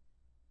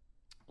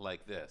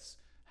 like this.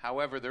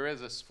 However, there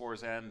is a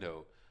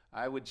sforzando.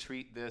 I would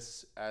treat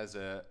this as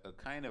a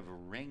kind of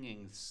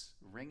ringing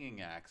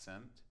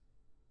accent,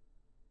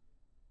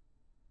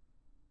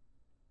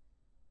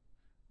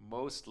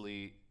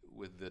 mostly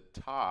with the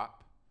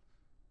top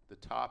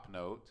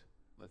note.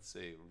 Let's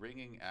say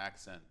ringing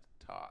accent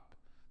top.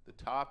 The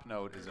top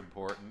note is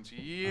important.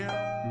 Yeah,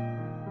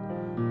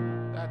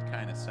 that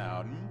kind of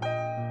sound.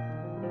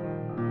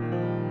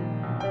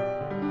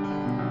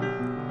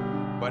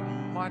 But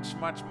much,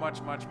 much,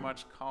 much, much,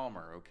 much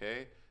calmer,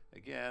 okay?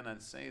 Again, I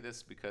say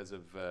this because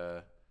of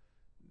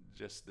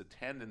just the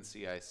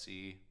tendency I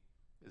see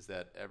is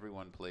that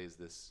everyone plays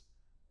this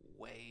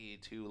way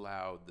too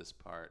loud, this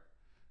part.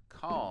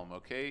 Calm,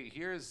 okay?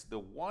 Here's the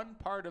one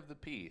part of the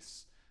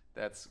piece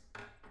that's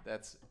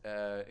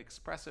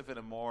expressive in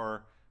a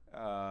more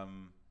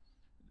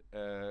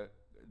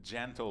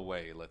gentle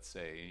way, let's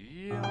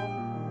say.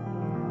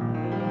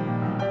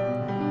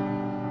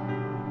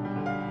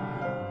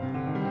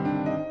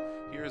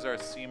 Here's our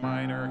C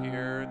minor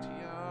here.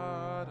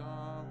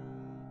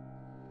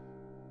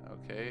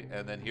 Okay,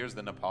 and then here's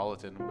the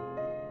Neapolitan.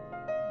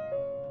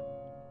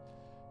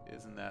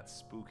 Isn't that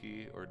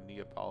spooky? Or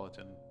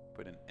Neapolitan?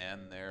 Put an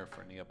N there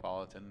for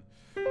Neapolitan.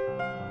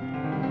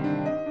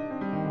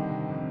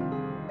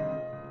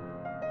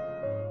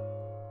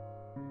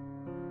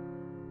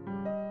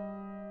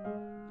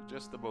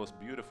 Just the most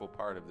beautiful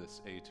part of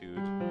this etude.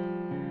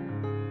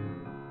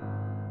 And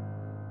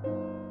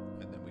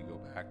then we go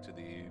back to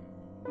the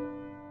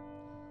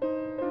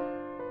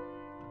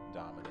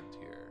dominant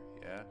here,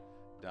 yeah?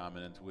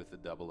 Dominant with the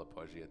double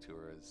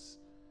appoggiatura is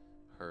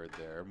heard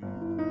there.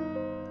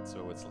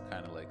 So it's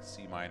kind of like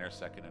C minor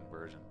second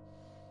inversion.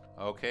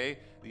 Okay,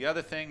 the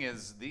other thing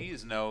is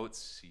these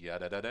notes,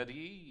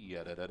 yada-da-da-dee,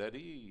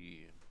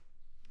 yada-da-da-dee.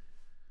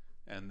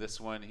 And this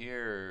one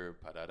here,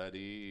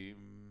 pa-da-da-dee.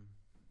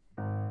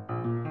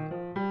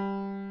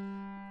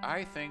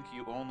 I think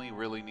you only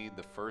really need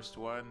the first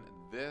one.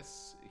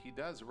 This, he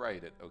does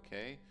write it,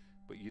 okay?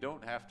 But you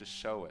don't have to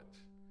show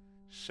it.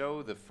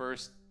 Show the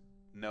first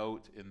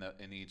note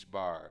in each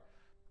bar.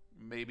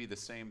 Maybe the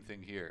same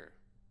thing here.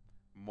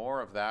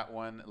 More of that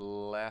one,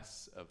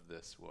 less of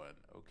this one,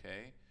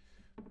 okay?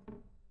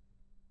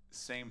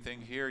 Same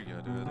thing here.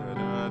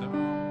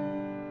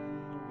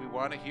 We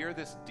want to hear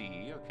this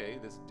D, okay?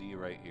 This D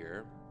right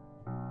here.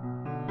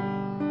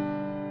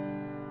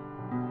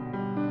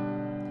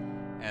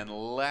 And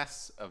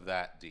less of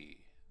that D,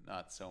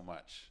 not so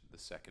much the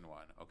second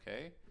one,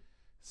 okay?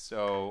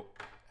 So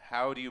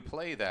how do you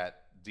play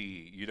that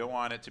D? You don't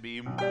want it to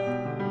be...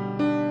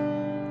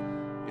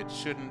 It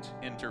shouldn't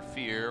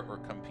interfere or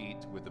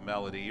compete with the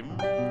melody.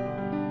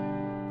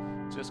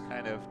 Just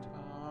kind of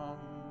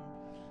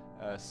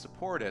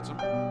support it.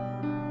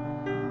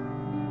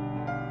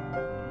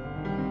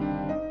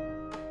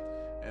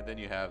 And then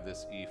you have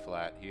this E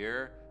flat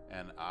here,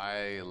 and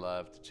I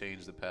love to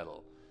change the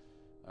pedal.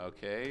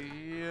 Okay.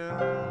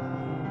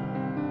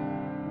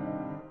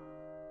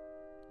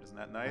 Isn't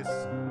that nice?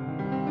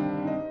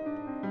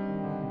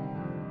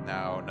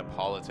 Now,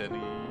 Neapolitan.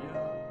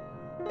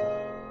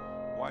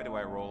 Why do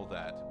I roll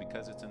that?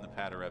 Because it's in the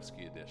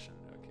Paderewski edition.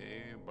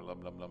 Okay. Blum,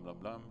 blum, blum, blum,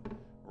 blum.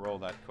 Roll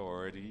that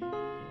chord.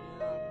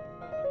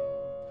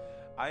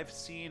 I've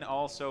seen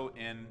also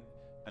in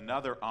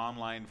another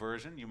online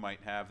version, you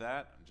might have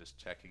that. I'm just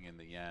checking in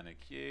the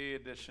Yannickier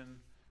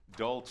edition.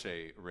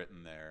 Dolce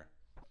written there.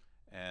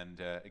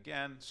 And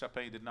again,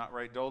 Chopin did not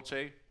write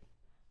Dolce.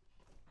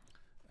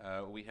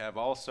 We have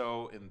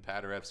also in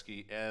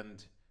Paderewski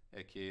and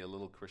Ecce a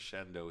little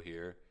crescendo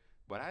here.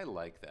 But I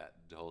like that,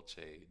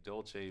 Dolce.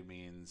 Dolce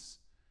means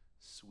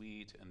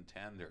sweet and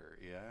tender,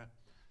 yeah?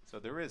 So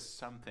there is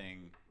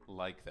something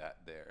like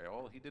that there.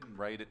 Oh, he didn't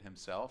write it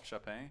himself,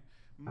 Chopin.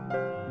 1,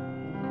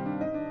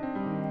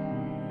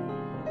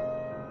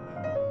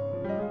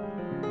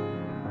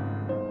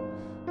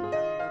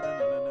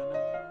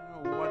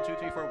 2,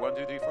 3, 4, 1,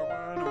 2, 3, 4,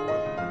 1, 1.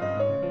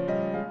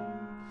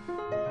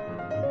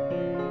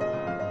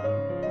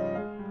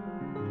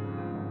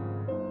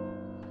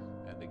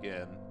 And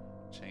again,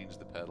 change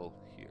the pedal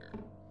here.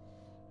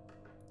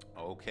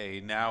 Okay,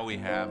 now we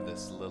have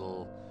this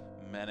little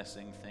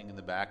menacing thing in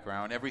the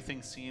background.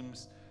 Everything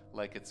seems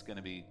like it's going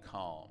to be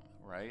calm,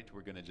 right?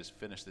 We're going to just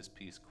finish this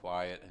piece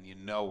quiet, and you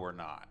know we're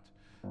not.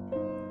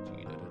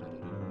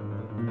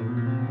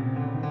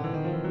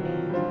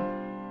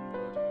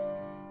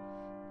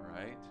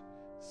 Right?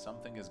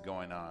 Something is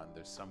going on.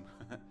 There's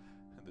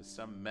There's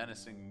some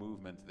menacing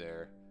movement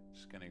there.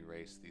 Just going to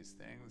erase these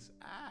things.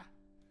 Ah,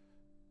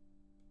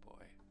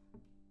 boy.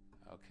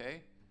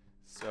 Okay,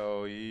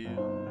 so if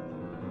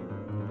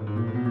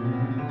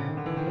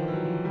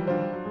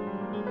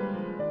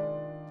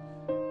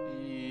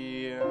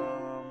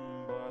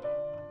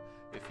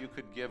you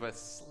could give a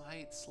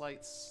slight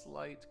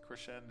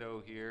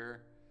crescendo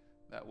here,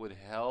 that would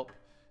help.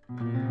 For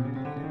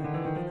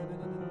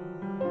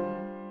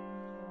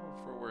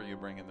where you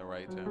bring in the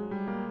right tone.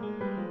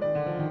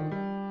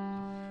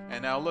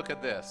 And now look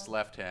at this,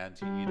 left hand.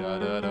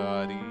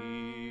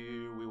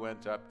 We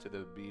went up to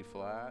the B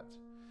flat,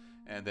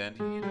 and then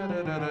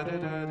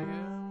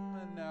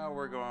and now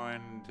we're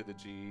going to the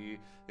G.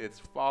 It's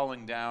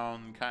falling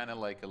down kind of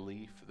like a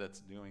leaf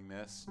that's doing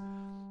this.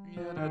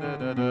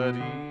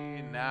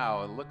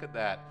 Now look at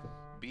that.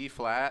 B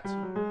flat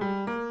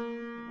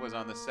was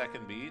on the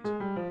second beat,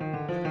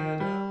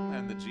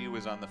 and the G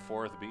was on the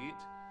fourth beat.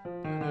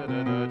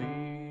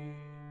 And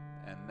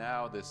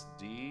now this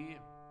D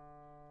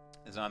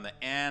is on the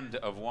end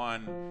of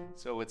one,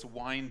 so it's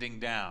winding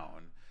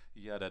down.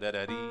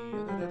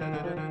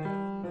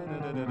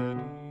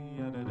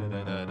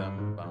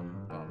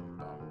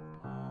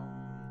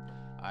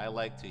 I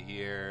like to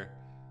hear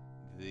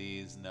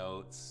these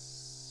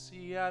notes.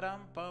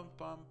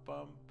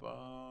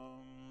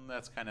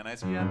 That's kind of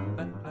nice.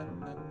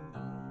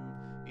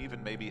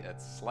 Even maybe a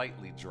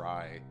slightly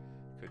dry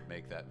could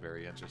make that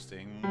very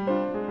interesting.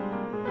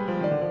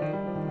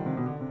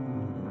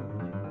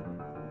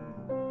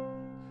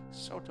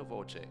 Sotto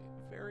voce,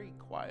 very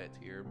quiet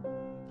here,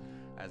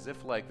 as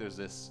if like there's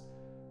this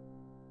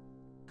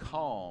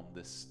calm,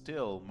 this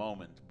still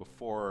moment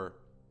before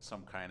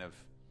some kind of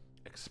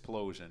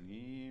explosion.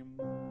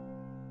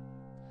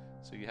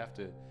 So you have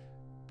to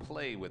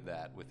play with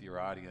that with your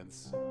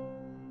audience.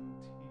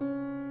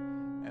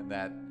 And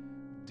that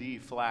D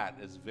flat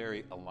is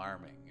very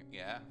alarming,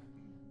 yeah?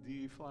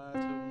 D flat.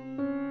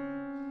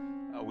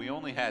 We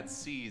only had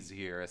C's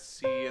here, a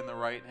C in the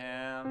right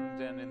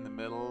hand and in the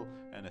middle,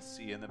 and a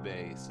C in the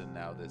bass, and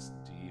now this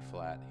D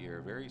flat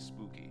here, very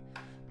spooky.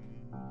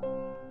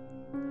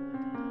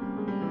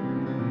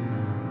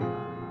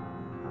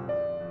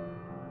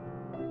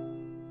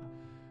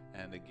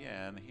 And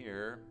again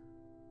here,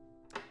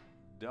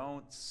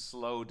 don't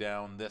slow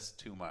down this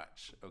too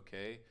much,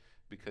 okay?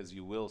 Because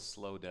you will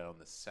slow down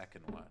the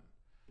second one.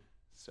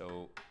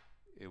 So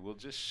it will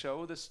just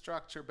show the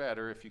structure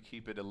better if you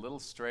keep it a little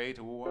straight.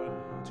 1,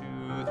 2, 3,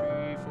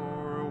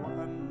 4,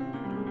 1,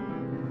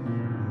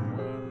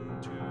 1,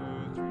 2,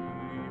 3,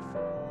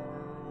 4,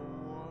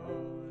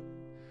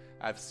 1.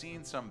 I've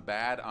seen some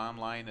bad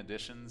online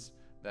editions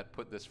that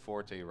put this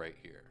forte right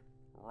here.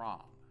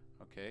 Wrong,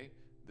 okay?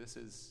 This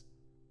is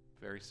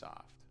very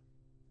soft.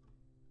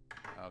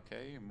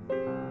 Okay.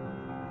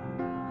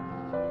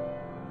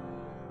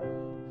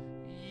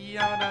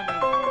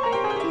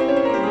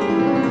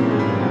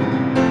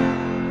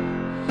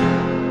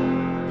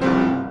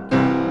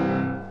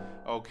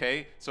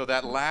 Okay, so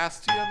that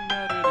last,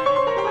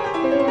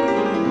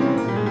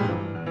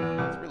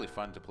 it's really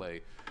fun to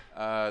play.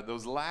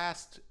 Those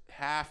last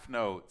half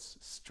notes,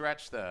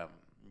 stretch them,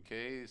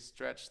 okay?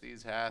 Stretch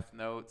these half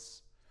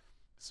notes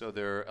so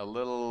they're a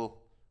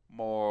little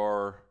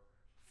more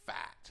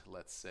fat,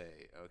 let's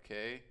say,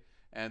 okay?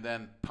 And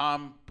then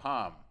pom,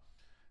 pom.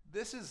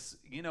 This is,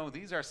 you know,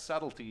 these are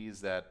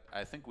subtleties that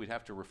I think we'd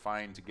have to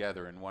refine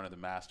together in one of the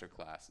master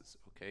classes,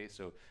 okay?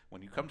 So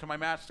when you come to my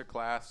master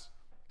class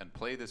and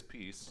play this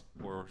piece,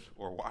 or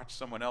watch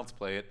someone else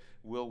play it,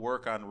 we'll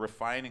work on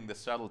refining the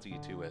subtlety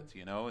to it,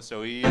 you know?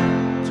 So 1, 2, 3,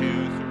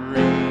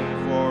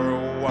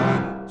 4,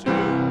 1,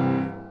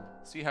 2.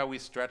 See how we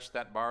stretched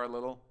that bar a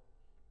little?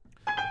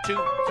 2,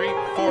 3,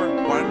 4,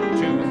 1, 2,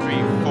 3,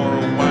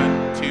 4,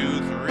 1, 2,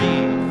 3,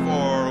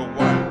 4,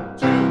 1,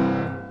 2.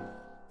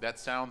 That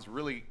sounds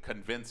really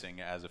convincing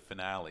as a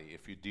finale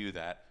if you do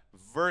that,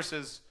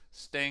 versus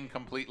staying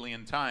completely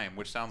in time,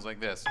 which sounds like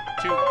this.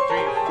 2, 3,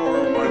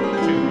 4,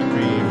 1, 2,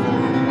 3,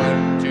 4,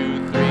 1,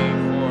 2, 3,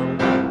 4,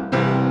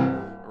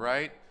 1.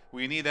 Right?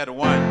 We need that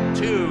 1,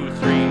 2,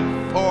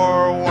 3,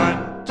 4,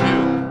 1, 2.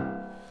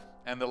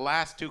 And the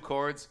last two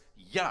chords,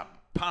 yum,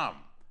 pum.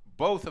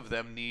 Both of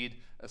them need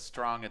a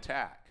strong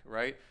attack,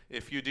 right?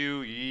 If you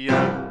do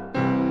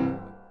yum,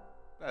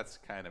 that's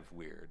kind of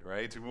weird,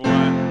 right?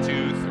 1,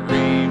 2,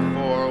 3,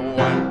 4,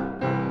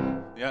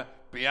 1. Yeah.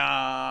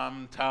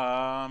 Yum,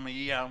 tum,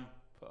 yum.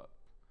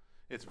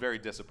 It's very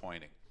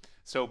disappointing.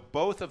 So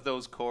both of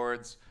those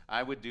chords,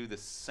 I would do the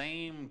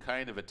same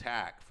kind of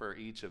attack for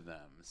each of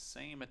them.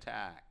 Same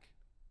attack.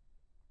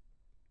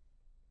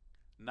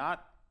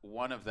 Not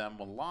one of them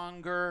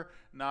longer,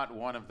 not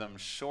one of them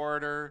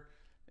shorter,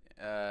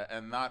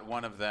 and not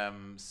one of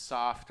them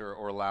softer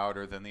or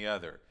louder than the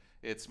other.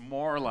 It's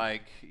more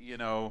like, you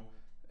know,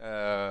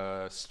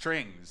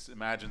 strings.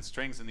 Imagine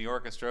strings in the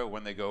orchestra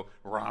when they go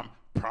rom,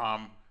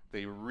 prom.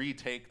 They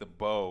retake the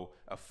bow,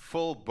 a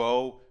full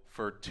bow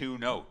for 2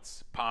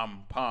 notes.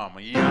 Pom, pom,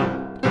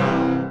 yum,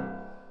 pom.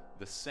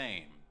 The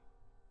same.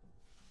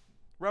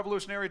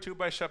 Revolutionary Etude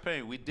by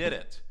Chopin. We did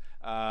it.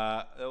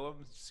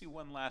 Let's see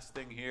one last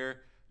thing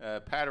here.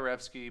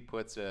 Paderewski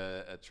puts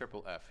a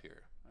triple F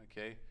here.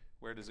 Okay,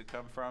 where does it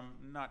come from?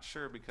 Not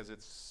sure because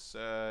it's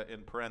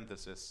in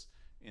parenthesis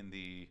in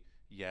the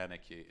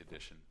Janicki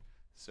edition.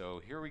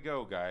 So here we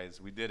go, guys.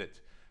 We did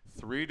it.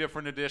 3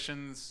 different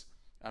editions.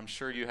 I'm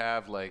sure you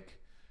have like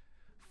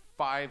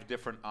 5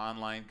 different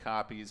online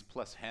copies,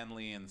 plus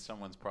Henley, and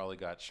someone's probably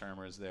got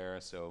Schirmer's there.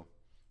 So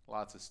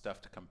lots of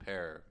stuff to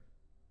compare.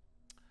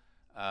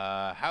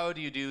 How do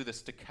you do the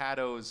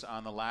staccatos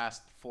on the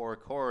last 4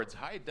 chords?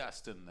 Hi,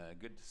 Dustin.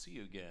 Good to see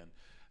you again.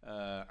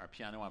 Our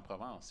piano en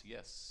Provence,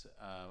 yes.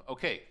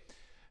 Okay,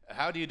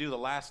 how do you do the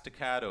last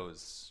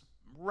staccatos?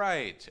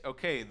 Right,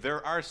 okay,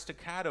 there are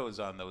staccatos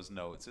on those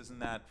notes. Isn't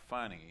that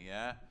funny,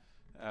 yeah?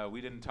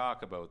 We didn't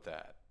talk about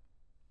that.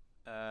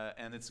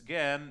 And it's,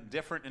 again,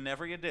 different in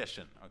every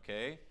edition,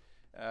 okay?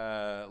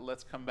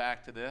 Let's come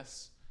back to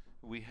this.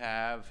 We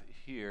have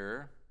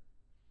here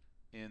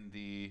in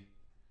the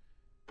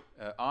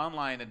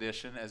online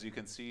edition, as you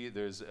can see,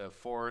 there's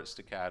 4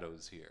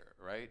 staccatos here,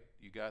 right?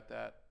 You got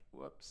that?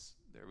 Whoops,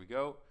 there we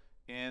go.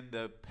 In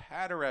the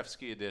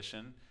Paderewski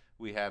edition,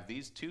 we have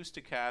these 2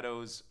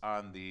 staccatos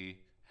on the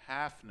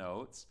half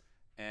notes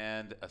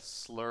and a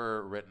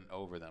slur written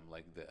over them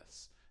like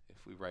this.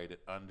 If we write it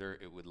under,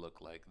 it would look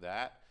like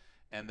that.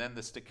 And then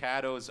the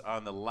staccatos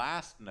on the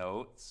last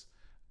notes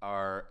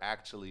are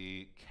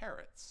actually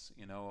carrots.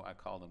 You know, I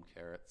call them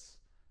carrots,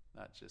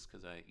 not just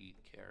because I eat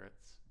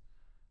carrots.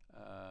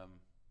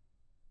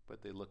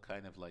 But they look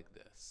kind of like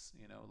this,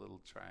 you know,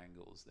 little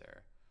triangles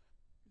there.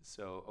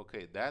 So,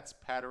 okay, that's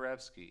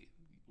Paderewski,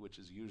 which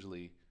is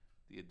usually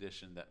the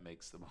edition that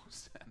makes the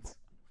most sense.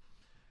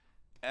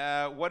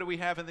 What do we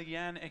have in the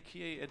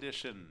Janicki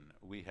edition?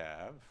 We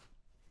have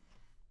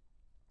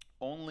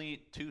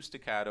only 2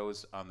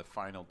 staccatos on the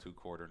final 2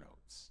 quarter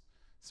notes.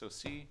 So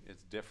see,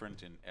 it's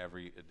different in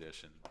every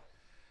edition.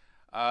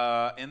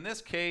 In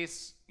this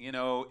case, you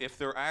know, if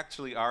there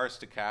actually are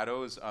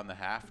staccatos on the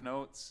half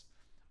notes,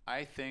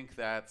 I think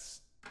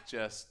that's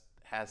just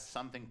has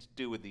something to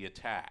do with the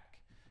attack.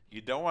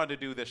 You don't want to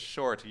do this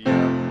short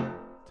yum,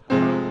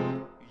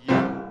 tum,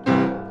 yum.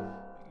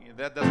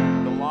 That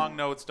doesn't. The long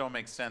notes don't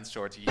make sense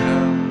short.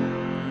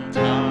 Yum,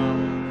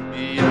 tum,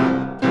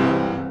 yum,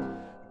 tum.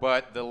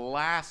 But the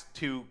last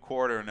 2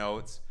 quarter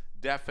notes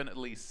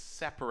definitely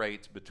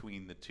separate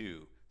between the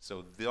 2.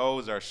 So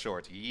those are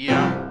short.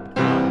 Yum,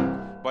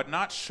 tum. But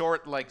not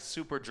short like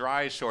super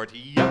dry short.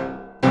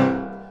 Yum.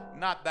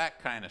 Not that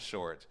kind of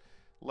short.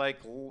 Like,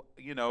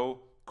 you know,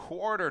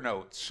 quarter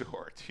notes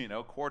short. You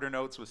know, quarter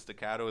notes with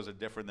staccatos are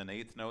different than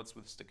eighth notes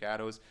with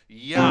staccatos.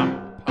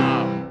 Yum,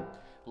 pum.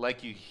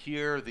 Like you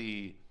hear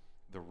the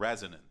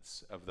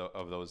resonance of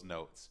those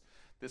notes.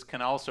 This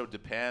can also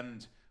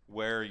depend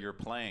where you're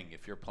playing.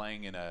 If you're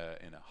playing in a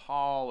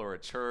hall or a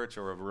church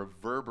or a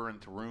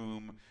reverberant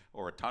room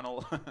or a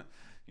tunnel,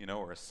 you know,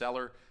 or a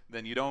cellar,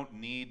 then you don't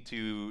need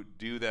to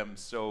do them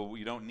so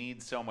you don't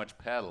need so much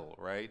pedal,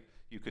 right?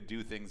 You could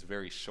do things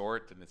very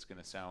short and it's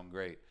going to sound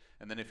great.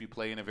 And then if you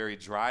play in a very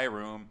dry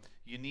room,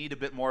 you need a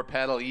bit more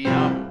pedal.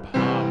 Yum,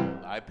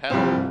 pum. I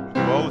pedal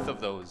both of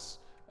those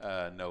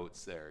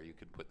notes there. You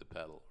can put the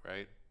pedal,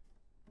 right?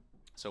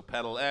 So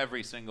pedal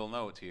every single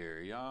note here.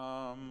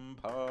 Yum,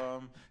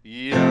 pum,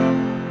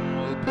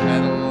 yum,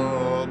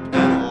 pedal,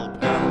 pedal,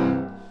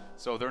 pedal.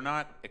 So they're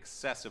not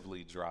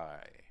excessively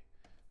dry.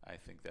 I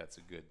think that's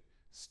a good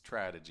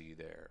strategy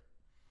there.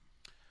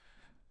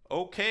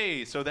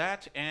 Okay, so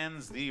that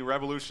ends the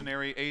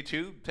revolutionary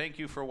Étude. Thank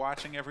you for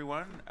watching,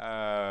 everyone.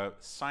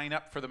 Sign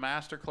up for the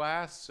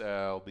masterclass.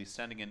 I'll be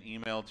sending an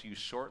email to you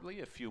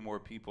shortly. A few more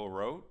people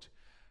wrote.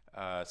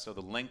 So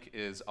the link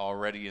is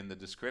already in the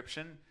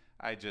description.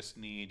 I just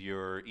need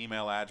your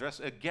email address.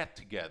 A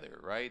get-together,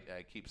 right?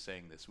 I keep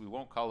saying this. We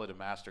won't call it a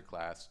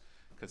masterclass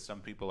because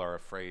some people are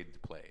afraid to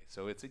play.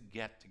 So it's a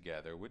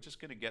get-together. We're just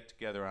going to get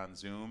together on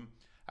Zoom.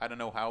 I don't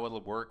know how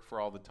it'll work for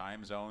all the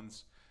time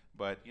zones.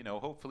 But, you know,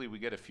 hopefully we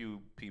get a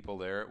few people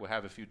there. We'll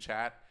have a few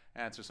chat,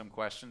 answer some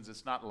questions.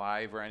 It's not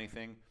live or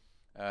anything.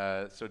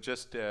 So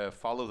just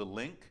follow the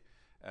link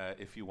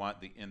if you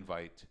want the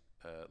invite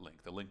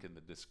link, the link in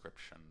the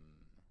description.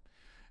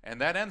 And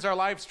that ends our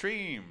live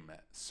stream.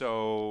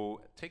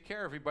 So take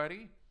care,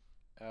 everybody.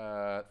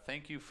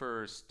 Thank you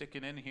for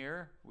sticking in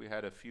here. We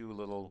had a few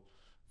little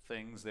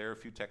things there, a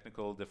few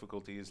technical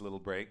difficulties, little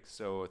breaks.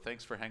 So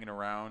thanks for hanging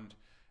around.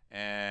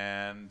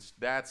 And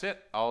that's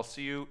it. I'll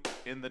see you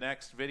in the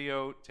next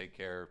video. Take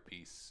care.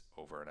 Peace.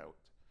 Over and out.